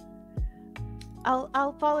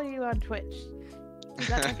 I'll follow you on Twitch. Does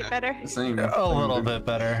that make it better? Same. A little bit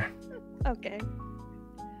better. Okay.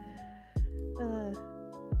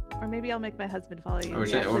 Or maybe I'll make my husband follow you. Oh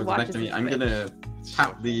shit, back to me. I'm gonna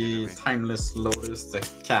tap the Timeless Lotus to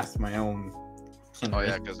cast my own Kenrith. Oh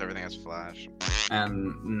yeah, because everything has flash.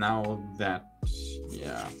 And now that,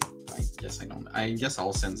 yeah, I guess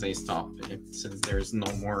I'll Sensei stop it since there's no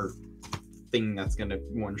more thing that's gonna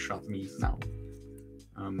one-shot me now.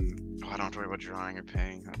 Oh, I don't have to worry about drawing or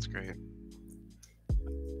paying. That's great.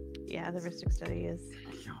 Yeah, the Mystic Study is.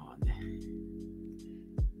 God.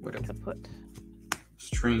 What a kaput.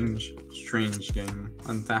 Strange game.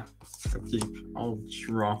 Untap. Keep. I'll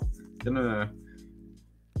draw. Gonna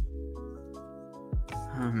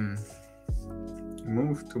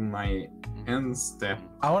move to my end step.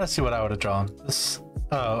 I want to see what I would have drawn.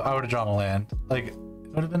 I would have drawn a land. Like, it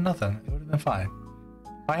would have been nothing. It would have been fine.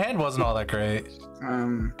 My hand wasn't all that great.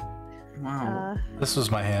 Wow. This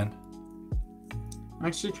was my hand. I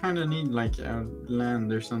actually kind of need like a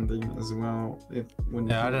land or something as well. Yeah,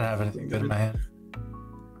 I didn't have anything good in my hand.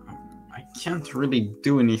 I can't really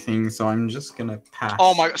do anything, so I'm just gonna pass.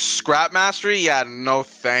 Oh my, Scrap Mastery? Yeah, no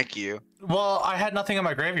thank you. Well, I had nothing in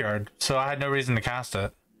my graveyard, so I had no reason to cast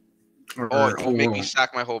it. Make me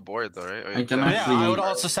sack my whole board though, right? I can actually... Yeah, I would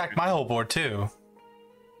also sack my whole board too.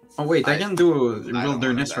 Oh wait, I can do a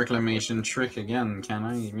Wilderness Reclamation trick again, can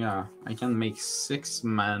I? Yeah, I can make 6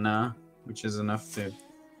 mana, which is enough to,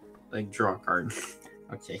 like, draw a card.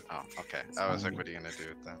 Okay. Oh, okay. I was like, what are you gonna do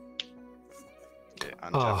with that? Okay,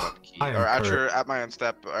 untap up key. Or at your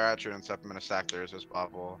unstep, I'm gonna sack the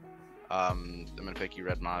Irresistible. I'm gonna pick you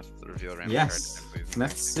Red Moth, reveal random card. Yes.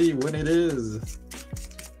 Let's see what it is.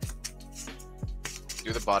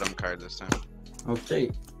 Do the bottom card this time.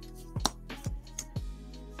 Okay.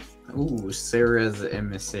 Ooh, Sarah's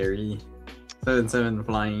Emissary. 7/7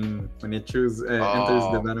 flying. When it enters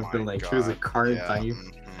the battlefield, like choose a card type.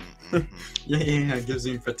 Yeah, it gives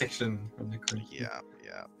you protection from the card. Yeah.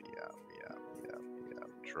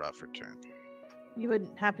 Draw for turn. You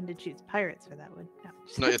wouldn't happen to choose pirates for that, would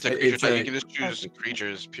No, it's a creature type. You can just choose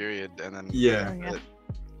creatures, period, and then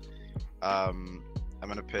I'm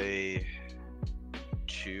gonna pay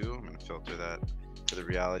 2. I'm gonna filter that to the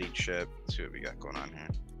reality chip. Let's see what we got going on here.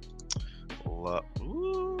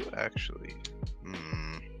 Ooh, actually.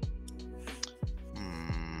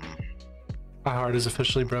 My heart is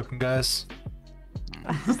officially broken, guys.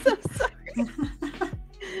 I'm so sorry.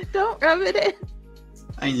 Don't rub it in.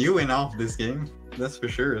 And you went off this game, that's for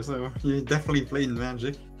sure. So you definitely played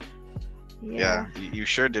Magic. Yeah, you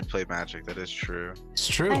sure did play Magic. That is true. It's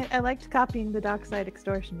true. I liked copying the Dockside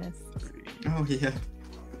Extortionists. Oh yeah.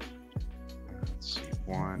 Let's see.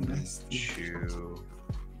 1, 2.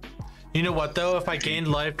 You know what though? If I gained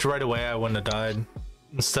life right away, I wouldn't have died.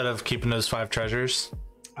 Instead of keeping those 5 treasures.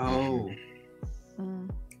 Oh.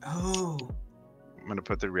 Oh. I'm gonna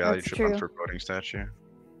put the reality chip on foreboding statue.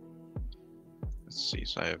 Let's see.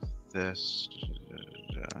 So I have this.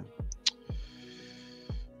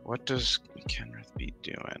 What does Kenrith be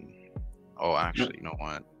doing? Oh, actually, you know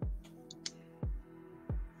what?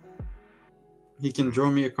 He can draw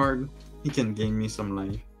me a card. He can gain me some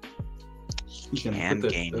life. He can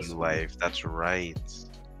gain you life. That's right.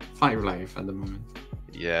 5 life at the moment.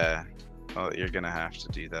 Yeah. Well, you're gonna have to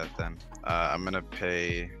do that then. I'm gonna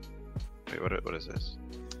pay. Wait, what is this?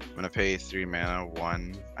 I'm gonna pay 3 mana.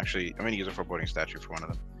 1. Actually, I'm gonna use a foreboding statue for one of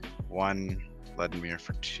them. 1 Ledmere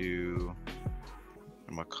for 2.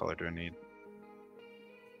 And what color do I need?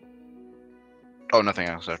 Oh, nothing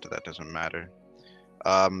else after that. Doesn't matter.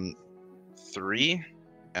 3,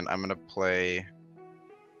 and I'm gonna play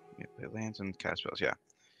lands and cast spells. Yeah,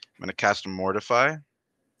 I'm gonna cast Mortify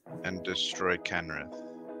and destroy Kenrith.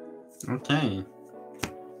 Okay.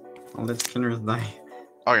 I'll let Kenrith die.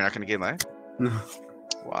 Oh, you're not gonna gain life? No.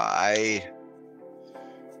 Why?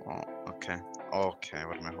 Oh, okay. Okay,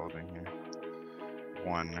 what am I holding here?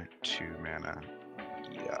 1, 2 mana.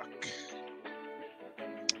 Yuck.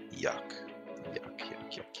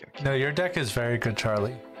 No, your deck is very good,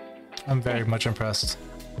 Charlie. I'm very much impressed.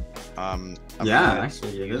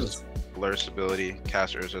 Actually it is. Blur's ability,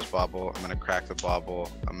 cast Urza's Bauble. I'm gonna crack the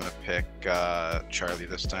bauble. I'm gonna pick Charlie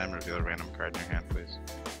this time. Reveal a random card in your hand, please.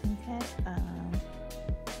 Okay. I'm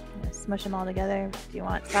gonna smush them all together. Do you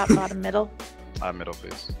want top, bottom, middle? Middle,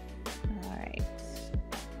 please. Alright.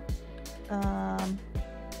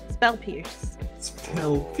 Spell Pierce.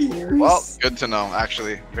 Spell Pierce. Well, good to know,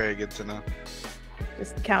 actually. Very good to know.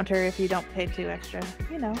 Just counter if you don't pay 2 extra.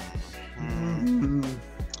 You know. Mm-hmm.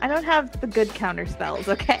 I don't have the good counter spells,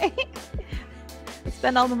 okay? I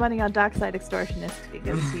spend all the money on Dockside Extortionist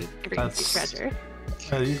because he brings you treasure.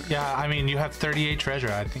 Yeah, I mean, you have 38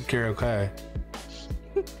 treasure. I think you're okay.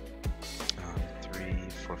 3,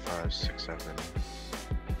 4, 5, 6, 7.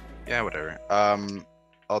 Yeah, whatever.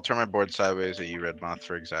 I'll turn my board sideways at you, Red Moth,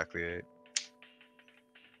 for exactly 8.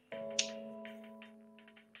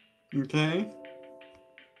 Okay.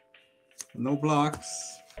 No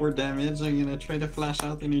blocks. 4 damage. I'm gonna try to flash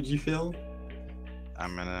out energy field.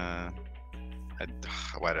 I'm gonna. I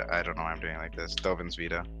don't know why I'm doing like this. Dovin's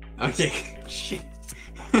Veto. Okay. Shit.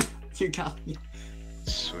 You got me.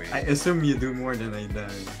 Sweet. I assume you do more than I did.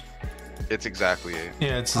 It's exactly 8.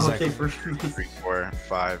 Yeah, it's exactly. Okay, 3, 4,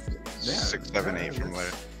 5, 6, 7, 8 from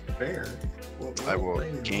Lair. Fair. I will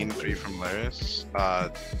gain 3 from Laris.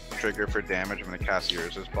 Trigger for damage. I'm gonna cast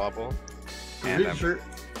Urza's Bauble. And I'm sure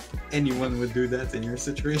anyone would do that in your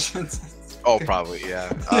situations. Oh, probably,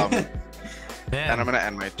 yeah. Man. And I'm gonna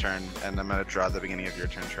end my turn, and I'm gonna draw the beginning of your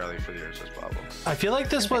turn, Charlie, for the Urza's Bauble. I feel like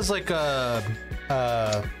this was like a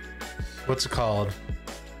what's it called?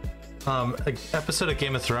 An episode of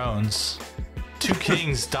Game of Thrones. 2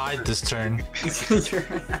 kings died this turn.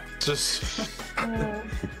 Just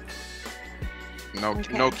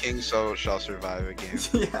no king shall survive a game.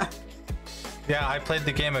 Yeah. Yeah, I played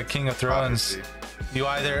the game of King of Thrones. You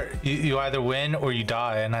either win or you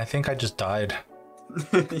die, and I think I just died.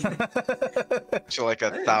 So like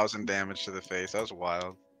 1,000 damage to the face. That was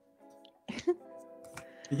wild.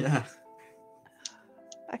 Yeah.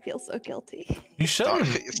 I feel so guilty. You shouldn't.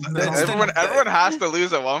 Everyone has to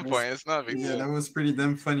lose at one point. It's not a big Yeah, deal. that was pretty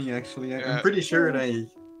damn funny actually. Yeah. I'm pretty sure the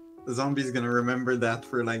zombie's gonna remember that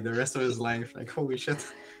for like the rest of his life. Like, holy shit.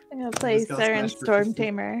 I'm gonna play This got Siren smashed for Storm 50.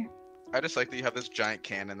 Tamer. I just like that you have this giant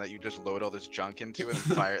cannon that you just load all this junk into and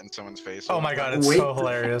fire it in someone's face. Oh my god, it's so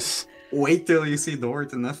hilarious. Wait till you see door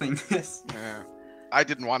to nothingness. Yeah. I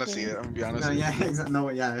didn't want to see it, I'm gonna be honest with you. Yeah, exactly. No,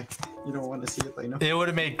 yeah. You don't want to see it, I know. It would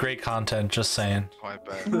have made great content, just saying. Oh, I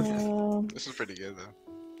bet. Um, This is pretty good though.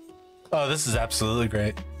 Oh, this is absolutely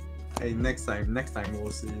great. Hey, next time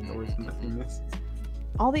we'll see door to nothingness.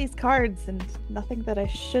 all these cards and nothing that I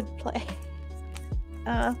should play.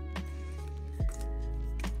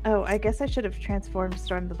 Oh, I guess I should have transformed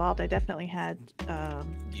Storm the Vault. I definitely had.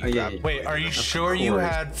 Yeah. Wait, are you sure you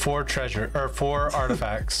had 4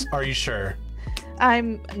 artifacts? Are you sure?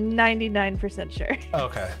 I'm 99% sure.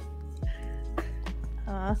 Okay.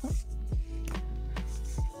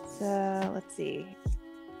 So let's see.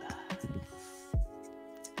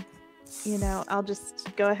 You know, I'll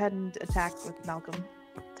just go ahead and attack with Malcolm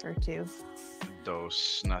for 2.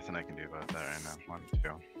 Dose. Nothing I can do about that right now. 1, 2.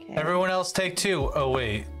 Okay. Everyone else take 2. Oh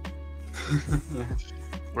wait.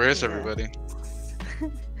 Where is Yeah. everybody?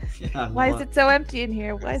 Yeah, Why is it so empty in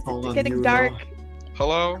here? Why is Hold it on, getting you dark?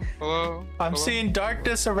 Hello? Hello? I'm Hello? seeing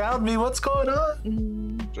darkness around me. What's going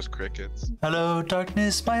on? Just crickets. Hello,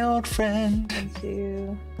 darkness, my old friend. 1,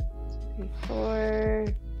 2, 3, 4,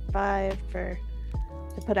 5 to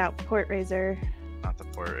put out Port Razor. Not the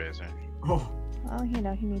port razor. Oh, Well, you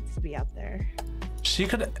know, he needs to be out there. She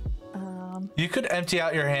could. You could empty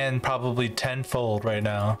out your hand probably tenfold right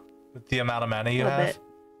now with the amount of mana you Little have. bit.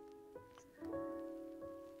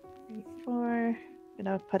 3, 4.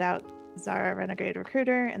 Gonna put out Zara Renegade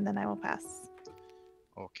Recruiter, and then I will pass.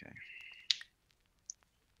 Okay.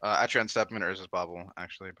 At your end step, I'm gonna Urza's Bobble,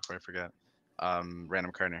 actually, before I forget.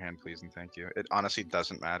 Random card in your hand, please, and thank you. It honestly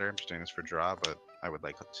doesn't matter. I'm just doing this for draw, but I would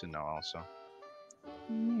like to know also.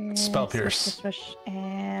 Spell Swish, Pierce. swish, swish,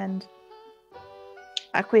 and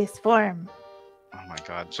Aqueous Form. Oh my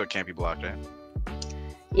god, so it can't be blocked, right?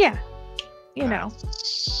 Yeah, you know,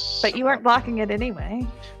 but you weren't blocking it anyway.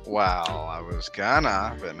 Wow, I was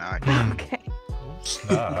gonna, but now I can. Okay.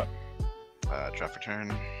 Snap. Draw for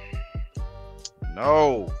turn.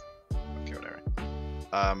 No! Okay, whatever.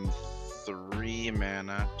 3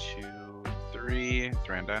 mana, 2, 3.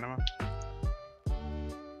 3 on Dynamo.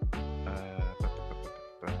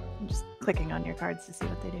 I'm just clicking on your cards to see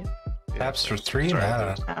what they do. Taps for 3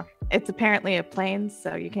 mana. Oh, it's apparently a plains,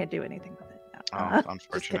 so you can't do anything with it. No. Oh, Just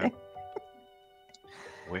unfortunate. kidding.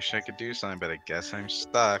 Wish I could do something, but I guess I'm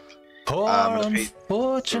stuck. Poor I'm gonna pay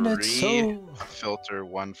unfortunate 3, soul. filter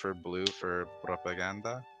 1 for blue for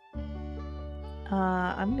propaganda.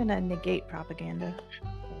 I'm gonna negate propaganda.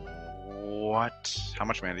 What? How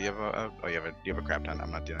much mana do you have? Oh, you have a crap ton.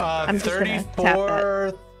 I'm not dealing I'm with just gonna tap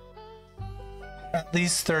 34. At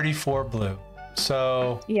least 34 blue.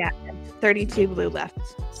 So Yeah, 32 blue left.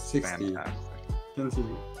 60. Fantastic.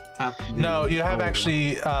 Continue. Tap the no, you have color.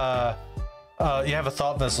 actually you have a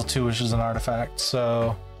thought vessel too, which is an artifact.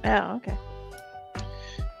 So Oh, okay.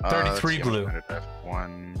 33 blue.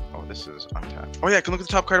 1. Oh, this is untapped. Oh yeah, I can look at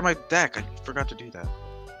the top card of my deck. I forgot to do that.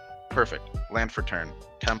 Perfect. Land for turn.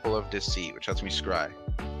 Temple of Deceit, which lets me scry.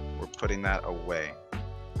 We're putting that away.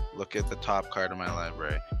 Look at the top card of my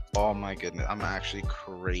library. Oh my goodness, I'm actually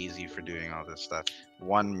crazy for doing all this stuff.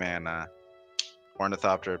 1 mana.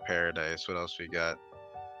 Ornithopter of Paradise. What else we got?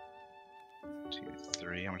 2,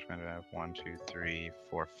 3. How much mana do I have? 1, 2, 3,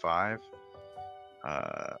 4, 5.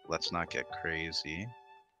 Let's not get crazy.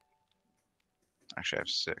 Actually, I have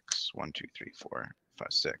 6. 1, 2, 3, 4, 5,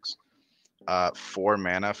 6. 4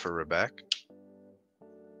 mana for Rebbec.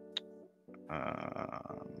 1,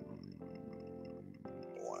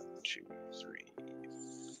 2, 3,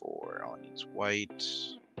 4. All it needs white.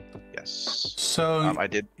 Yes. So I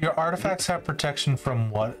did. your artifacts have protection from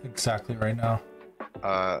what exactly right now?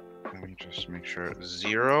 Let me just make sure.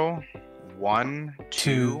 0, 1,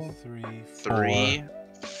 2, 3,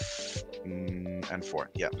 and 4.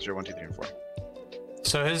 Yeah, 0, 1, 2, 3, and 4.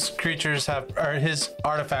 So his creatures have, or his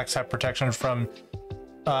artifacts have protection from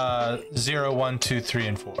 0, 1, 2, 3,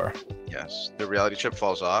 and 4. Yes. The reality chip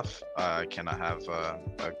falls off. I cannot have a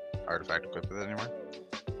artifact equipped with it anymore.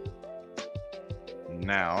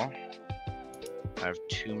 Now, I have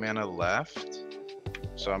 2 mana left.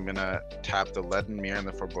 So I'm gonna tap the Leaden Mirror and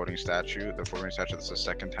the Foreboding Statue. The Foreboding Statue, that's the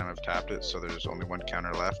second time I've tapped it, so there's only 1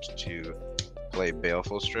 counter left to play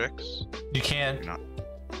Baleful Strix. You can't. Not...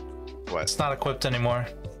 What? It's not equipped anymore.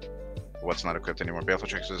 What's not equipped anymore? Baleful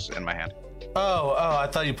Strix is in my hand. Oh, I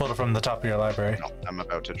thought you pulled it from the top of your library. No, I'm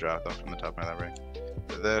about to draw it though from the top of my library.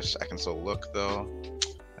 For this, I can still look though.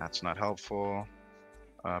 That's not helpful.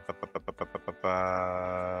 That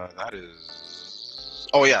is.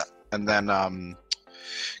 Oh yeah, and then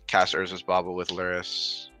cast Urza's Bauble with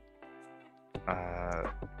Luris.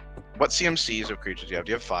 What CMCs of creatures do you have? Do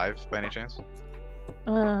you have 5 by any chance?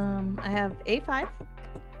 I have A5.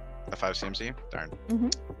 A 5 CMC? Darn.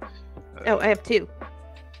 Oh, I have 2.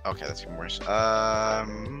 Okay, that's even worse. Pass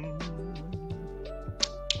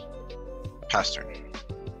turn.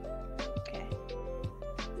 Okay.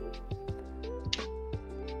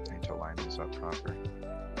 I need to line this up proper.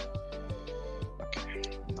 Okay,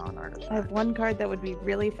 non-artifact. I have 1 card that would be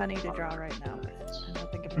really funny to draw right now, but I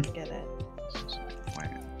don't think I'm gonna get it. This is a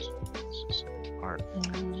plant. This is an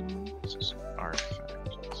artifact. This is an artifact.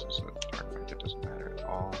 This is an artifact. It doesn't matter at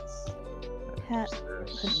all. Hat.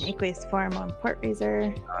 An aqueous form on Port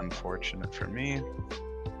Razor. Unfortunate for me.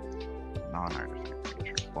 Non-artifact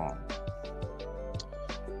creature. Boom.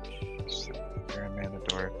 So you're a mana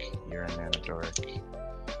dork. You're a mana dork.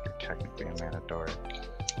 You're technically a mana dork.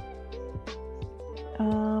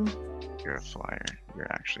 You're a flyer.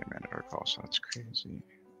 You're actually a mana dork also. That's crazy.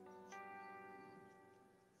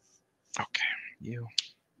 Okay. You.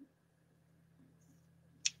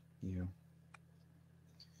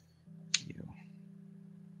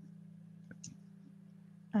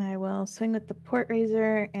 I will swing with the Port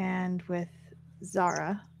Razor and with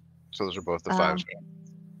Zara. So those are both the 5s.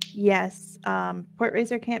 Yes. Port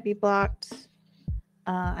Razor can't be blocked.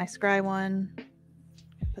 I scry 1.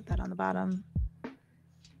 Put that on the bottom.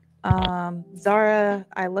 Zara,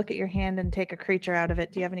 I look at your hand and take a creature out of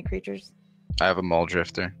it. Do you have any creatures? I have a Mole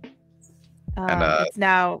Drifter. It's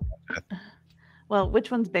now. Well,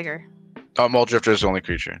 which one's bigger? Oh, Mole Drifter is the only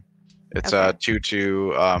creature. It's Okay. a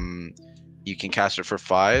 2/2. You can cast it for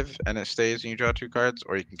 5 and it stays and you draw 2 cards,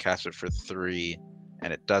 or you can cast it for 3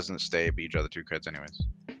 and it doesn't stay, but you draw the 2 cards anyways.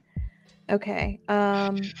 Okay.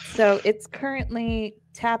 So it's currently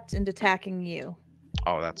tapped and attacking you.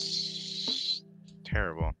 Oh, that's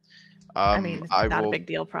terrible. I mean, it's not a big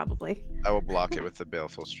deal, probably. I will block it with the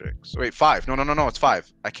Baleful Strix. Wait, 5. No, it's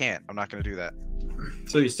 5. I can't. I'm not gonna do that.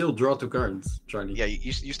 So you still draw 2 cards, Charlie. Yeah,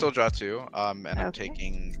 you still draw 2. And I'm Okay.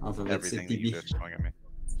 taking Off of everything that you just throwing at me.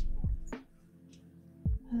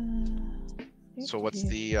 So what's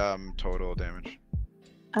the total damage?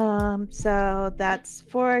 So that's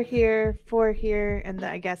 4 here, 4 here, and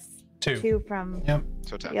I guess 2 from Yep.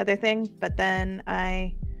 So 10. the other thing. But then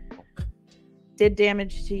I did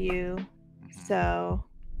damage to you, so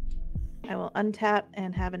I will untap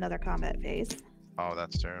and have another combat phase. Oh,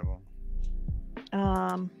 that's terrible.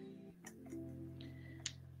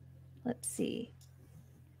 Let's see.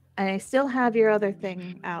 I still have your other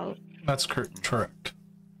thing out. That's correct.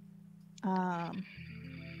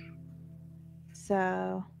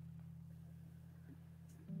 So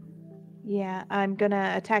yeah, I'm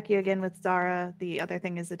gonna attack you again with Zara. The other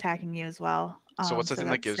thing is attacking you as well. So what's the thing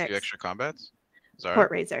that that's gives you 6. extra combats? Zara?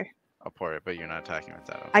 Port Razor. Oh, Port, but you're not attacking with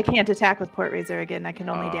that. Okay. I can't attack with Port Razor again. I can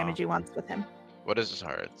only damage you once with him. What does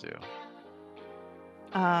Zara do?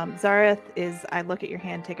 Zareth is I look at your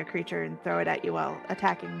hand, take a creature, and throw it at you while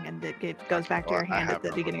attacking, and it goes back to your hand at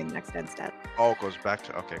the beginning of the next end step. Oh, it goes back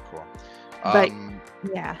to. Okay, cool. But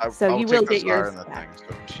yeah, so you will get yours back.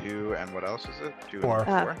 So 2 and what else is it? 2 4.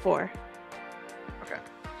 and 4. Okay.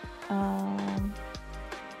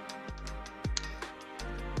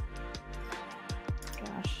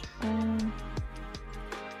 Gosh.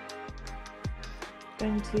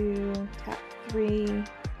 Going to tap 3.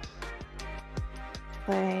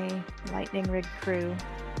 Play Lightning Rig Crew.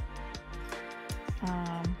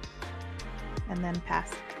 And then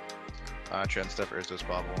pass. Trend Step Urza's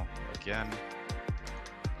Bauble again.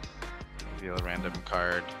 Reveal a random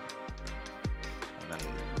card. And then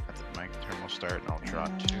my turn will start and I'll draw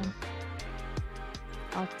 2.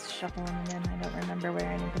 I'll shuffle them in. I don't remember where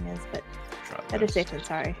anything is, but Draw better this. safe than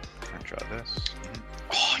sorry. And draw this.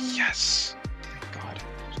 Oh, yes! Thank God.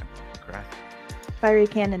 I was gonna fucking cry. Fiery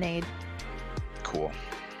Cannonade. Cool.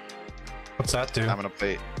 What's that do? I'm gonna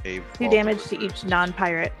play a 2 damage to each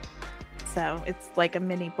non-pirate. So it's like a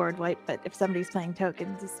mini board wipe, but if somebody's playing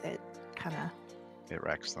tokens, it kind of... It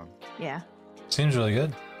wrecks them. Yeah. Seems really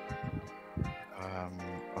good.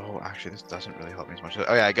 Oh, actually, this doesn't really help me as much.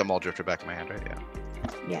 Oh yeah, I get Mole Drifter back in my hand, right? Yeah.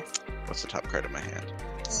 Yes. What's the top card of my hand?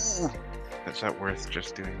 Is that worth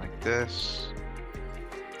just doing like this?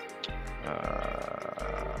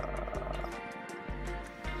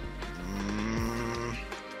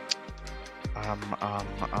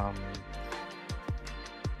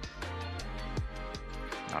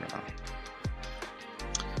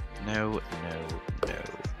 No.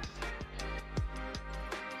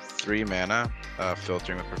 3 mana,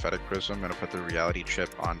 filtering with Prophetic Prism. I'm gonna put the reality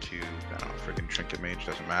chip onto, I don't know, freaking Trinket Mage,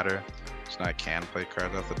 doesn't matter. So now I can play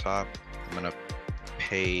cards off the top. I'm gonna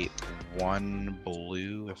pay 1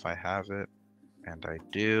 blue if I have it, and I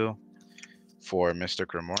do, for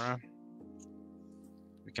Mystic Remora.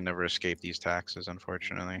 We can never escape these taxes,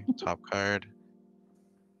 unfortunately. Top card.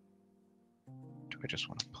 Do I just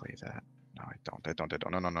want to play that? No, I don't.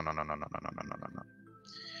 No.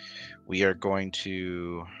 We are going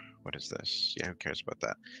to, what is this? Yeah, who cares about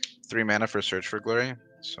that? 3 mana for Search for Glory.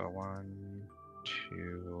 So 1,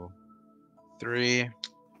 2, 3.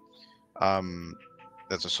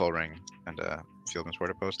 That's a Soul Ring and a Fieldman's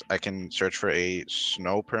Border Post. I can search for a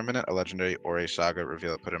Snow permanent, a legendary, or a Saga,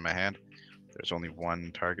 reveal it, put it in my hand. There's only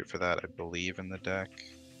 1 target for that, I believe, in the deck.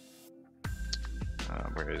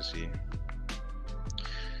 Where is he?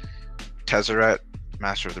 Tezzeret,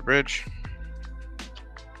 Master of the Bridge.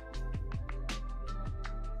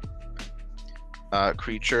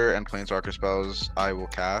 Creature and Planeswalker spells I will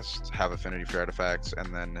cast have affinity for artifacts,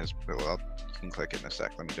 and then well, you can click it in a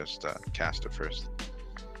sec. Let me just cast it first.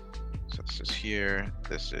 So this is here.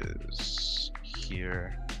 This is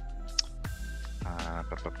here.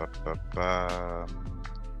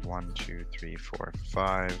 1, 2, 3, 4,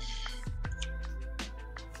 5.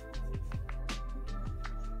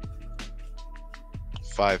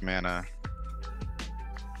 5 mana.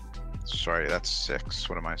 Sorry, that's 6.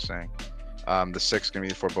 What am I saying? The 6 is gonna be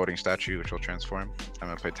the Foreboding Statue, which will transform. I'm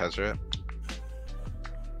gonna play Tezzeret.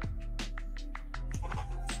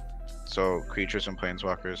 So creatures and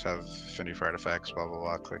planeswalkers have affinity for artifacts. Blah blah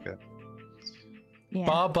blah. Click it. Yeah.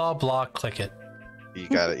 Blah blah. Click it. You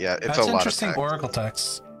got it. Yeah, it's That's a lot of interesting text. Oracle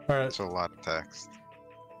text. All right. It's a lot of text.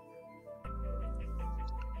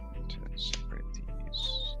 To separate these.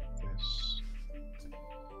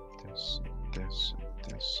 This,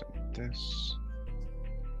 and this.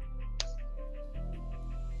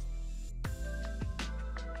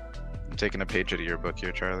 I'm taking a page out of your book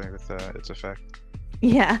here, Charlie, with its effect.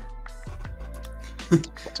 Yeah.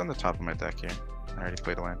 What's on the top of my deck here? I already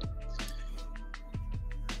played a land.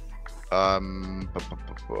 Oh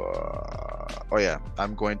yeah,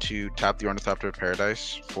 I'm going to tap the Ornithopter of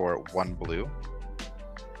Paradise for 1 blue,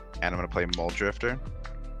 and I'm going to play Mold Drifter,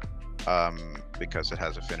 because it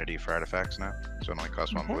has affinity for artifacts now, so it only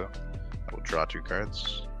costs 1 blue. I will draw 2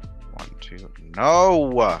 cards. 1, 2.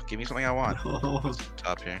 No! Give me something I want. No.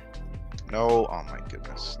 Top here. No. Oh my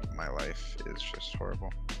goodness, my life is just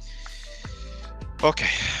horrible. Okay.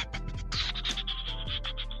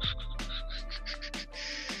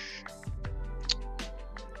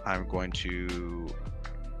 I'm going to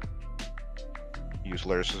use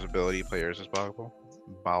Lurrus's ability, play Urza's Bauble.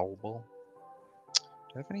 Do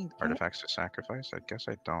I have any artifacts to sacrifice? I guess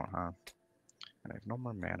I don't, huh? And I have no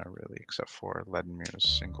more mana really, except for Ledinmir's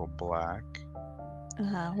single black.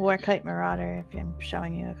 Warkite Marauder, if I'm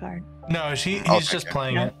showing you a card. No, he's just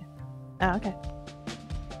playing it. Oh, okay.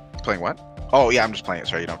 Playing what? Oh yeah, I'm just playing it.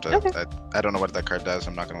 Sorry, you don't have to. Okay. I don't know what that card does.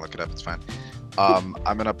 I'm not gonna look it up. It's fine. I'm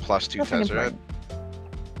gonna +2 Tezzeret.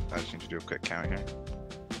 I just need to do a quick count here.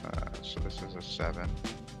 So this is a 7.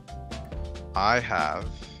 I have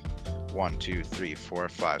 1, 2, 3, 4,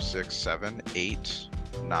 5, 6, 7, 8,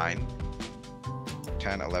 9,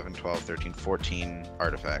 10, 11, 12, 13, 14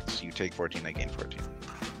 artifacts. You take 14, I gain 14.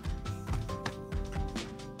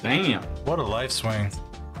 Damn. What a life swing.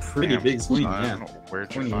 Pretty big swing, son, yeah.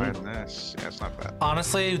 Where'd you find this? Yeah, it's not bad.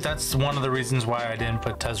 Honestly, that's one of the reasons why I didn't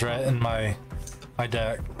put Tezzeret in my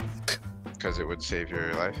deck. Because it would save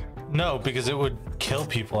your life? No, because it would kill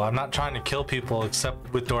people. I'm not trying to kill people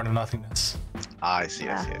except with Door to Nothingness. I see.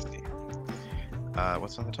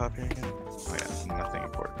 What's on the top here again? Oh yeah, nothing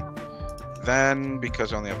important. Then,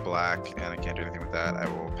 because I only have black and I can't do anything with that, I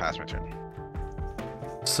will pass my turn.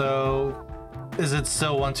 So, is it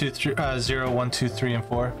still 1, 2, 3, 0, 1, 2, 3, and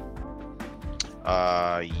 4?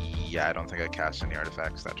 Yeah, I don't think I cast any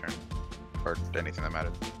artifacts that turn, or anything that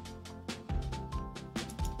mattered.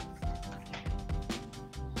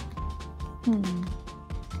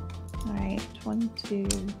 Alright, 1, 2,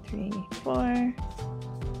 3, 4.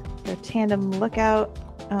 So Tandem Lookout.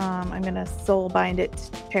 I'm gonna soul bind it,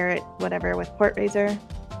 pair it, whatever, with Port Razor.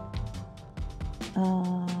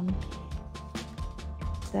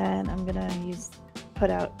 Then I'm gonna put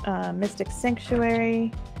out Mystic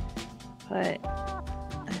Sanctuary. Put,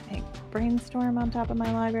 I think, Brainstorm on top of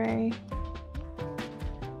my library.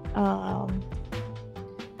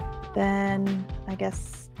 Then I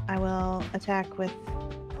guess I will attack with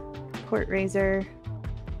Port Razor,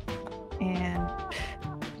 and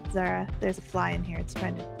Zara. There's a fly in here. It's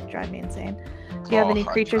trying to drive me insane. Do you have any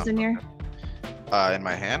creatures in here? In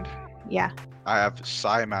my hand? Yeah. I have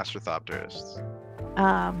Psi Masterthopterist.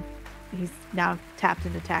 He's now tapped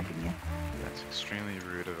and attacking you. That's extremely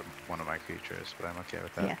rude of one of my creatures, but I'm okay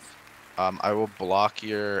with that. Yes. I will block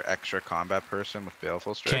your extra combat person with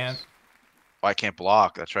Baleful Strix. Can't. Oh, I can't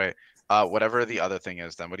block. That's right. Whatever the other thing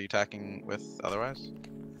is, then what are you attacking with otherwise?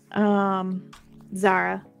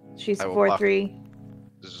 Zara. She's 4/3.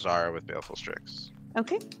 Zara with Baleful Strix.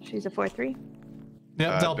 Okay, she's a 4/3.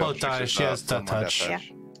 Yep, they'll both die. She has Death Touch. Yeah.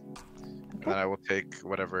 And then I will take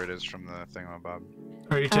whatever it is from the thingamabob.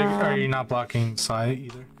 Are you not blocking Psi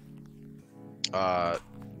either? No,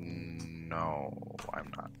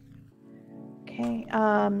 I'm not. Okay,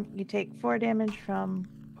 you take 4 damage from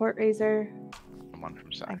Port Razor. And 1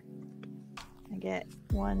 from Psi. I get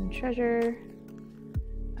 1 treasure.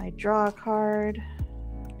 I draw a card.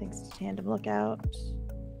 Thanks to Tandem Lookout.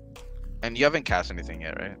 And you haven't cast anything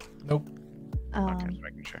yet, right? Nope. Okay, just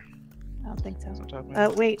making sure. I don't think so. It's on top of me.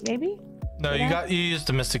 Wait, maybe? No, you used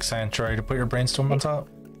the Mystic Sanctuary to put your Brainstorm on top.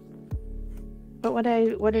 But what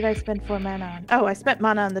did I spend 4 mana on? Oh, I spent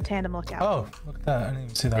mana on the Tandem Lookout. Oh, look at that. I didn't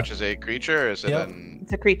even see that. Which is a creature, or is it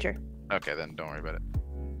It's a creature. Okay, then don't worry about it.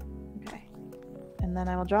 Okay. And then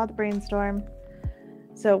I will draw the Brainstorm.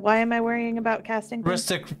 So why am I worrying about casting things?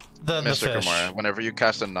 Mystic, the fish. Amora, whenever you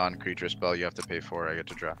cast a non-creature spell, you have to pay 4. I get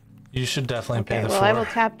to draw. You should definitely pay the 4. Well, I will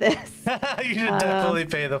tap this. You should definitely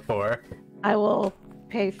pay the 4. I will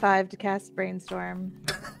pay 5 to cast Brainstorm.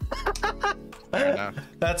 Fair enough.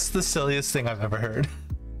 That's the silliest thing I've ever heard.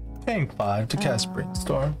 Paying 5 to cast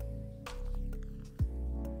Brainstorm.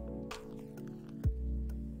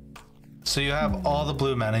 So you have all the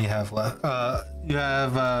blue mana you have left. You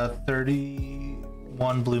have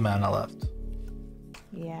 31 blue mana left.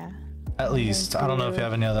 Yeah. At least. I don't know if you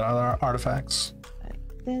have any other artifacts.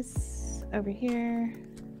 Put this over here.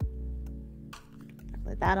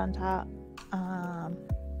 Put that on top.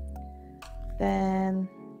 Then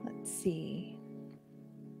let's see.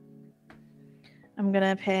 I'm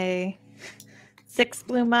gonna pay 6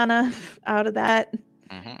 blue mana out of that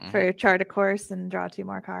for Chart a Course and draw 2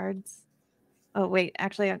 more cards. Oh wait,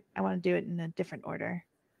 actually I want to do it in a different order.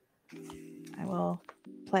 I will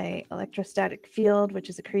play Electrostatic Field, which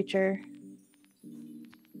is a creature.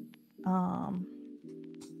 Oh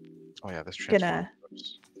yeah, this transform. Gonna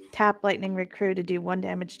tap Lightning Recruit to do 1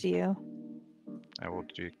 damage to you. I will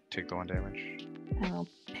take the 1 damage. I'll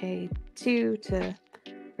pay 2 to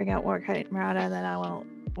bring out Warkite Marauder, then I will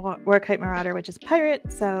Warkite Marauder, which is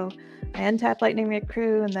pirate. So I untap Lightning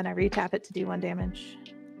Recruit and then I retap it to do 1 damage.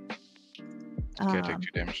 Okay, I take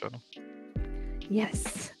 2 damage total.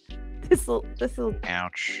 Yes. This'll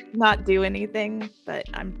Ouch. not do anything, but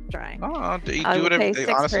I'm trying. Oh, you I do will whatever. pay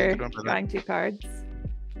 6 Honestly, for drawing 2 cards.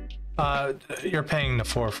 You're paying the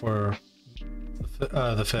 4 for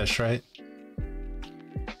the fish, right?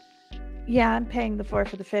 Yeah, I'm paying the 4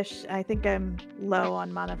 for the fish. I think I'm low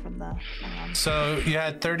on mana from the. So you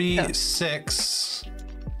had 36.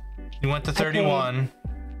 You went to 31.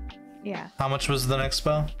 Yeah. How much was the next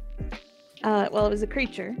spell? Well, it was a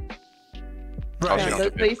creature. Right. So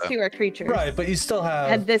these 2 are creatures. Right, but you still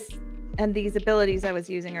have. And these abilities I was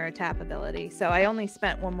using are a tap ability. So I only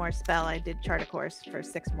spent 1 more spell. I did Chart a Course for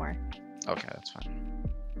 6 more. Okay, that's fine.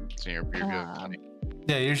 So you're good.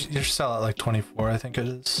 Yeah, you're still at like 24, I think it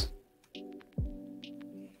is.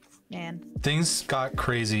 Man. Things got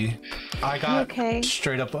crazy. I got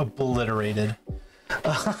straight up obliterated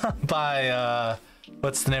by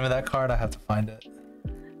what's the name of that card? I have to find it.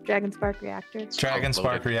 Dragon Spark Reactor. Dragon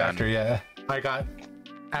Spark Reactor, yeah. I got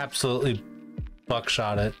absolutely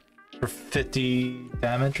buckshotted for 50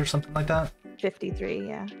 damage or something like that. 53,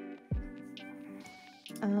 yeah.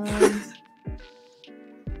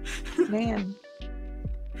 Man.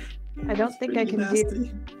 I don't think I can do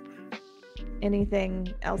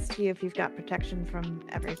anything else to you if you've got protection from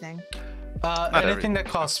everything. Anything that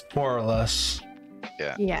costs 4 or less.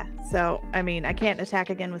 Yeah. Yeah. So, I mean, I can't attack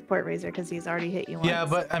again with Port Razor because he's already hit you once. Yeah,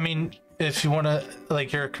 but I mean, if you want to,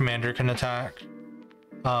 like, your commander can attack.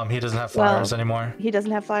 He doesn't have flyers anymore. He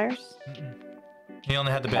doesn't have flyers? He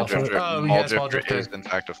only had the Baleful. Oh, yes, Muldrifter is in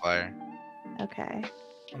fact a flyer. Okay.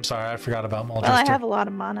 I'm sorry, I forgot about Muldrifter. Well, I have a lot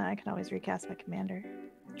of mana. I can always recast my commander.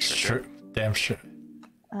 Sure. Damn sure.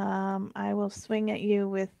 I will swing at you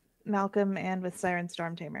with Malcolm and with Siren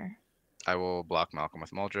Storm Tamer. I will block Malcolm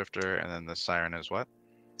with Muldrifter, and then the Siren is what?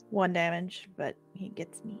 1 damage, but he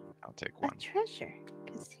gets me. I'll take 1. A treasure,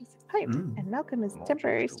 because he's a pirate, and Malcolm is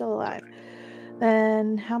temporarily still alive.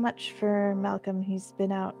 Then how much for Malcolm? He's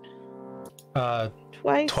been out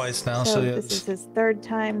Twice now, so so this is his third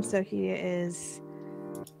time, so he is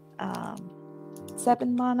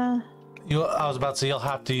 7 mana. I was about to say you'll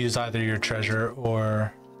have to use either your treasure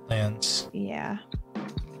or lands. Yeah.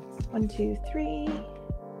 1, 2, 3,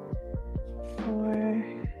 4.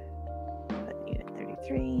 Unit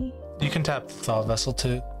 33. You can tap the Thaw Vessel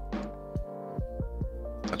too.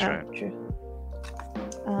 That's right. True.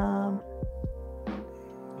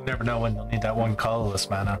 You never know when you'll need that one colorless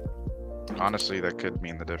mana. Honestly, that could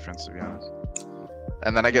mean the difference, to be honest.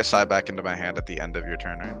 And then I get Sai back into my hand at the end of your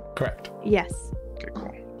turn, right? Correct. Yes. Okay, cool.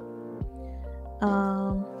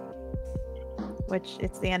 Which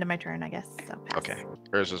it's the end of my turn, I guess. So pass. Okay.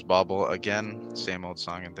 Urza's Bauble again. Same old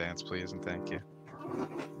song and dance, please, and thank you.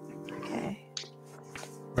 Okay.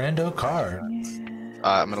 Rando card. Yeah.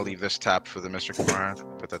 I'm gonna leave this tapped for the Mr. Kumar.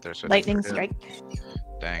 Put that there. So Lightning strike.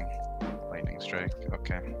 Dang. Lightning strike.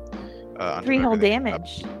 Okay. 3 whole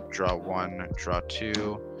damage. Draw 1, draw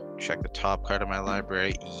 2. Check the top card of my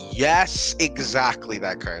library. Yes, exactly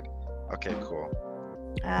that card. Okay, cool.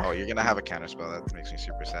 Oh, you're gonna have a counter spell. That makes me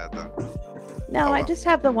super sad, though. No, I just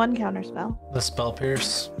have the 1 counter spell. The Spell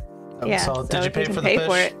Pierce. Yeah. So did if you pay for the pay fish?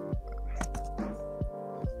 for it.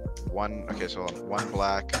 Okay, so 1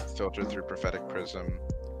 black, filtered through Prophetic Prism.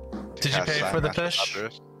 Did you pay for the fish?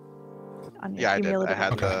 Yeah, I did. I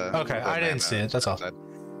had the. Okay, I didn't see it. That's all.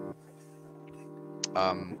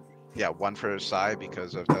 Yeah, 1 for Sai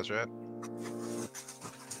because of Tezzeret.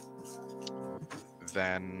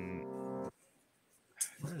 Then.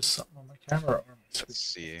 Where's something on my camera? Let's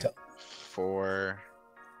see. 4,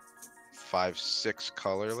 5, 6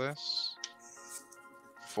 colorless.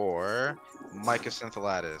 4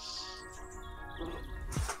 Mycosynthelatus.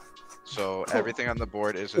 So everything on the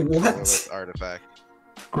board is a colorless artifact.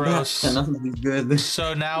 Gross. That cannot be good.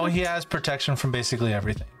 So now he has protection from basically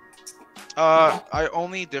everything. I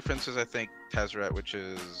only difference is I think Tezzeret, which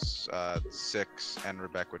is 6, and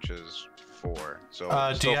Rebbec, which is 4. So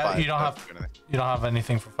you don't have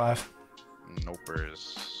anything for 5?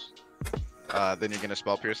 Nopers. Then you're gonna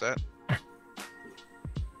Spell Pierce that?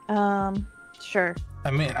 Sure. I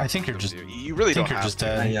mean, I think you're just. You really don't have just to.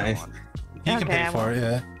 dead. Yeah, You can pay for it,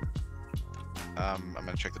 yeah. I'm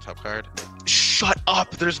gonna check the top card. Shut up!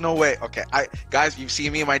 There's no way. Okay, guys, you've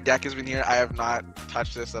seen me. My deck has been here. I have not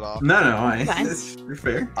touched this at all. No, it's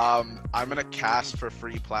fair. I'm gonna cast for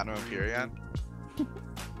free Platinum Empyrean.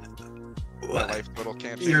 What? Life total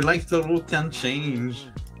can't change. Your life total can change.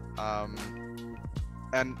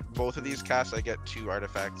 And both of these casts, I get 2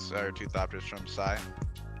 artifacts or 2 Thopters from Sai.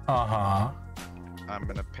 I'm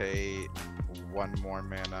gonna pay 1 more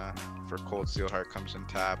mana for Cold Steel Heart comes in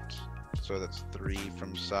tapped, so that's 3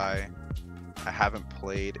 from Sai. I haven't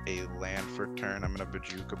played a land for turn. I'm gonna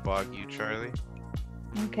Bajuka Bog you, Charlie.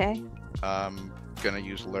 Okay. Gonna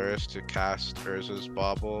use Luris to cast Urza's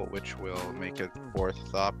Bauble, which will make it 4th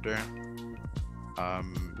Thopter.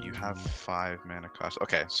 You have 5 mana cost.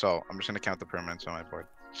 Okay, so I'm just gonna count the permanents on my board.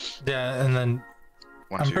 Yeah, and then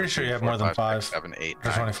 1, I'm 2, pretty sure 3, you have 4, more than 5, 5. 6, 7, 8,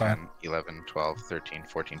 There's 9, only 5. 10, 11, 12, 13,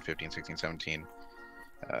 14, 15, 16, 17,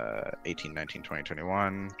 18, 19, 20,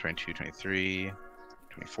 21, 22, 23,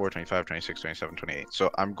 24, 25, 26, 27, 28.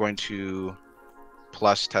 So I'm going to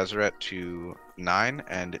plus Tezzeret to 9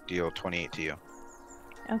 and deal 28 to you.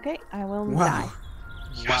 Okay, I will die. Wow.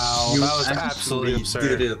 Wow, You that was actually absolutely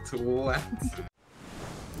absurd. did it. What?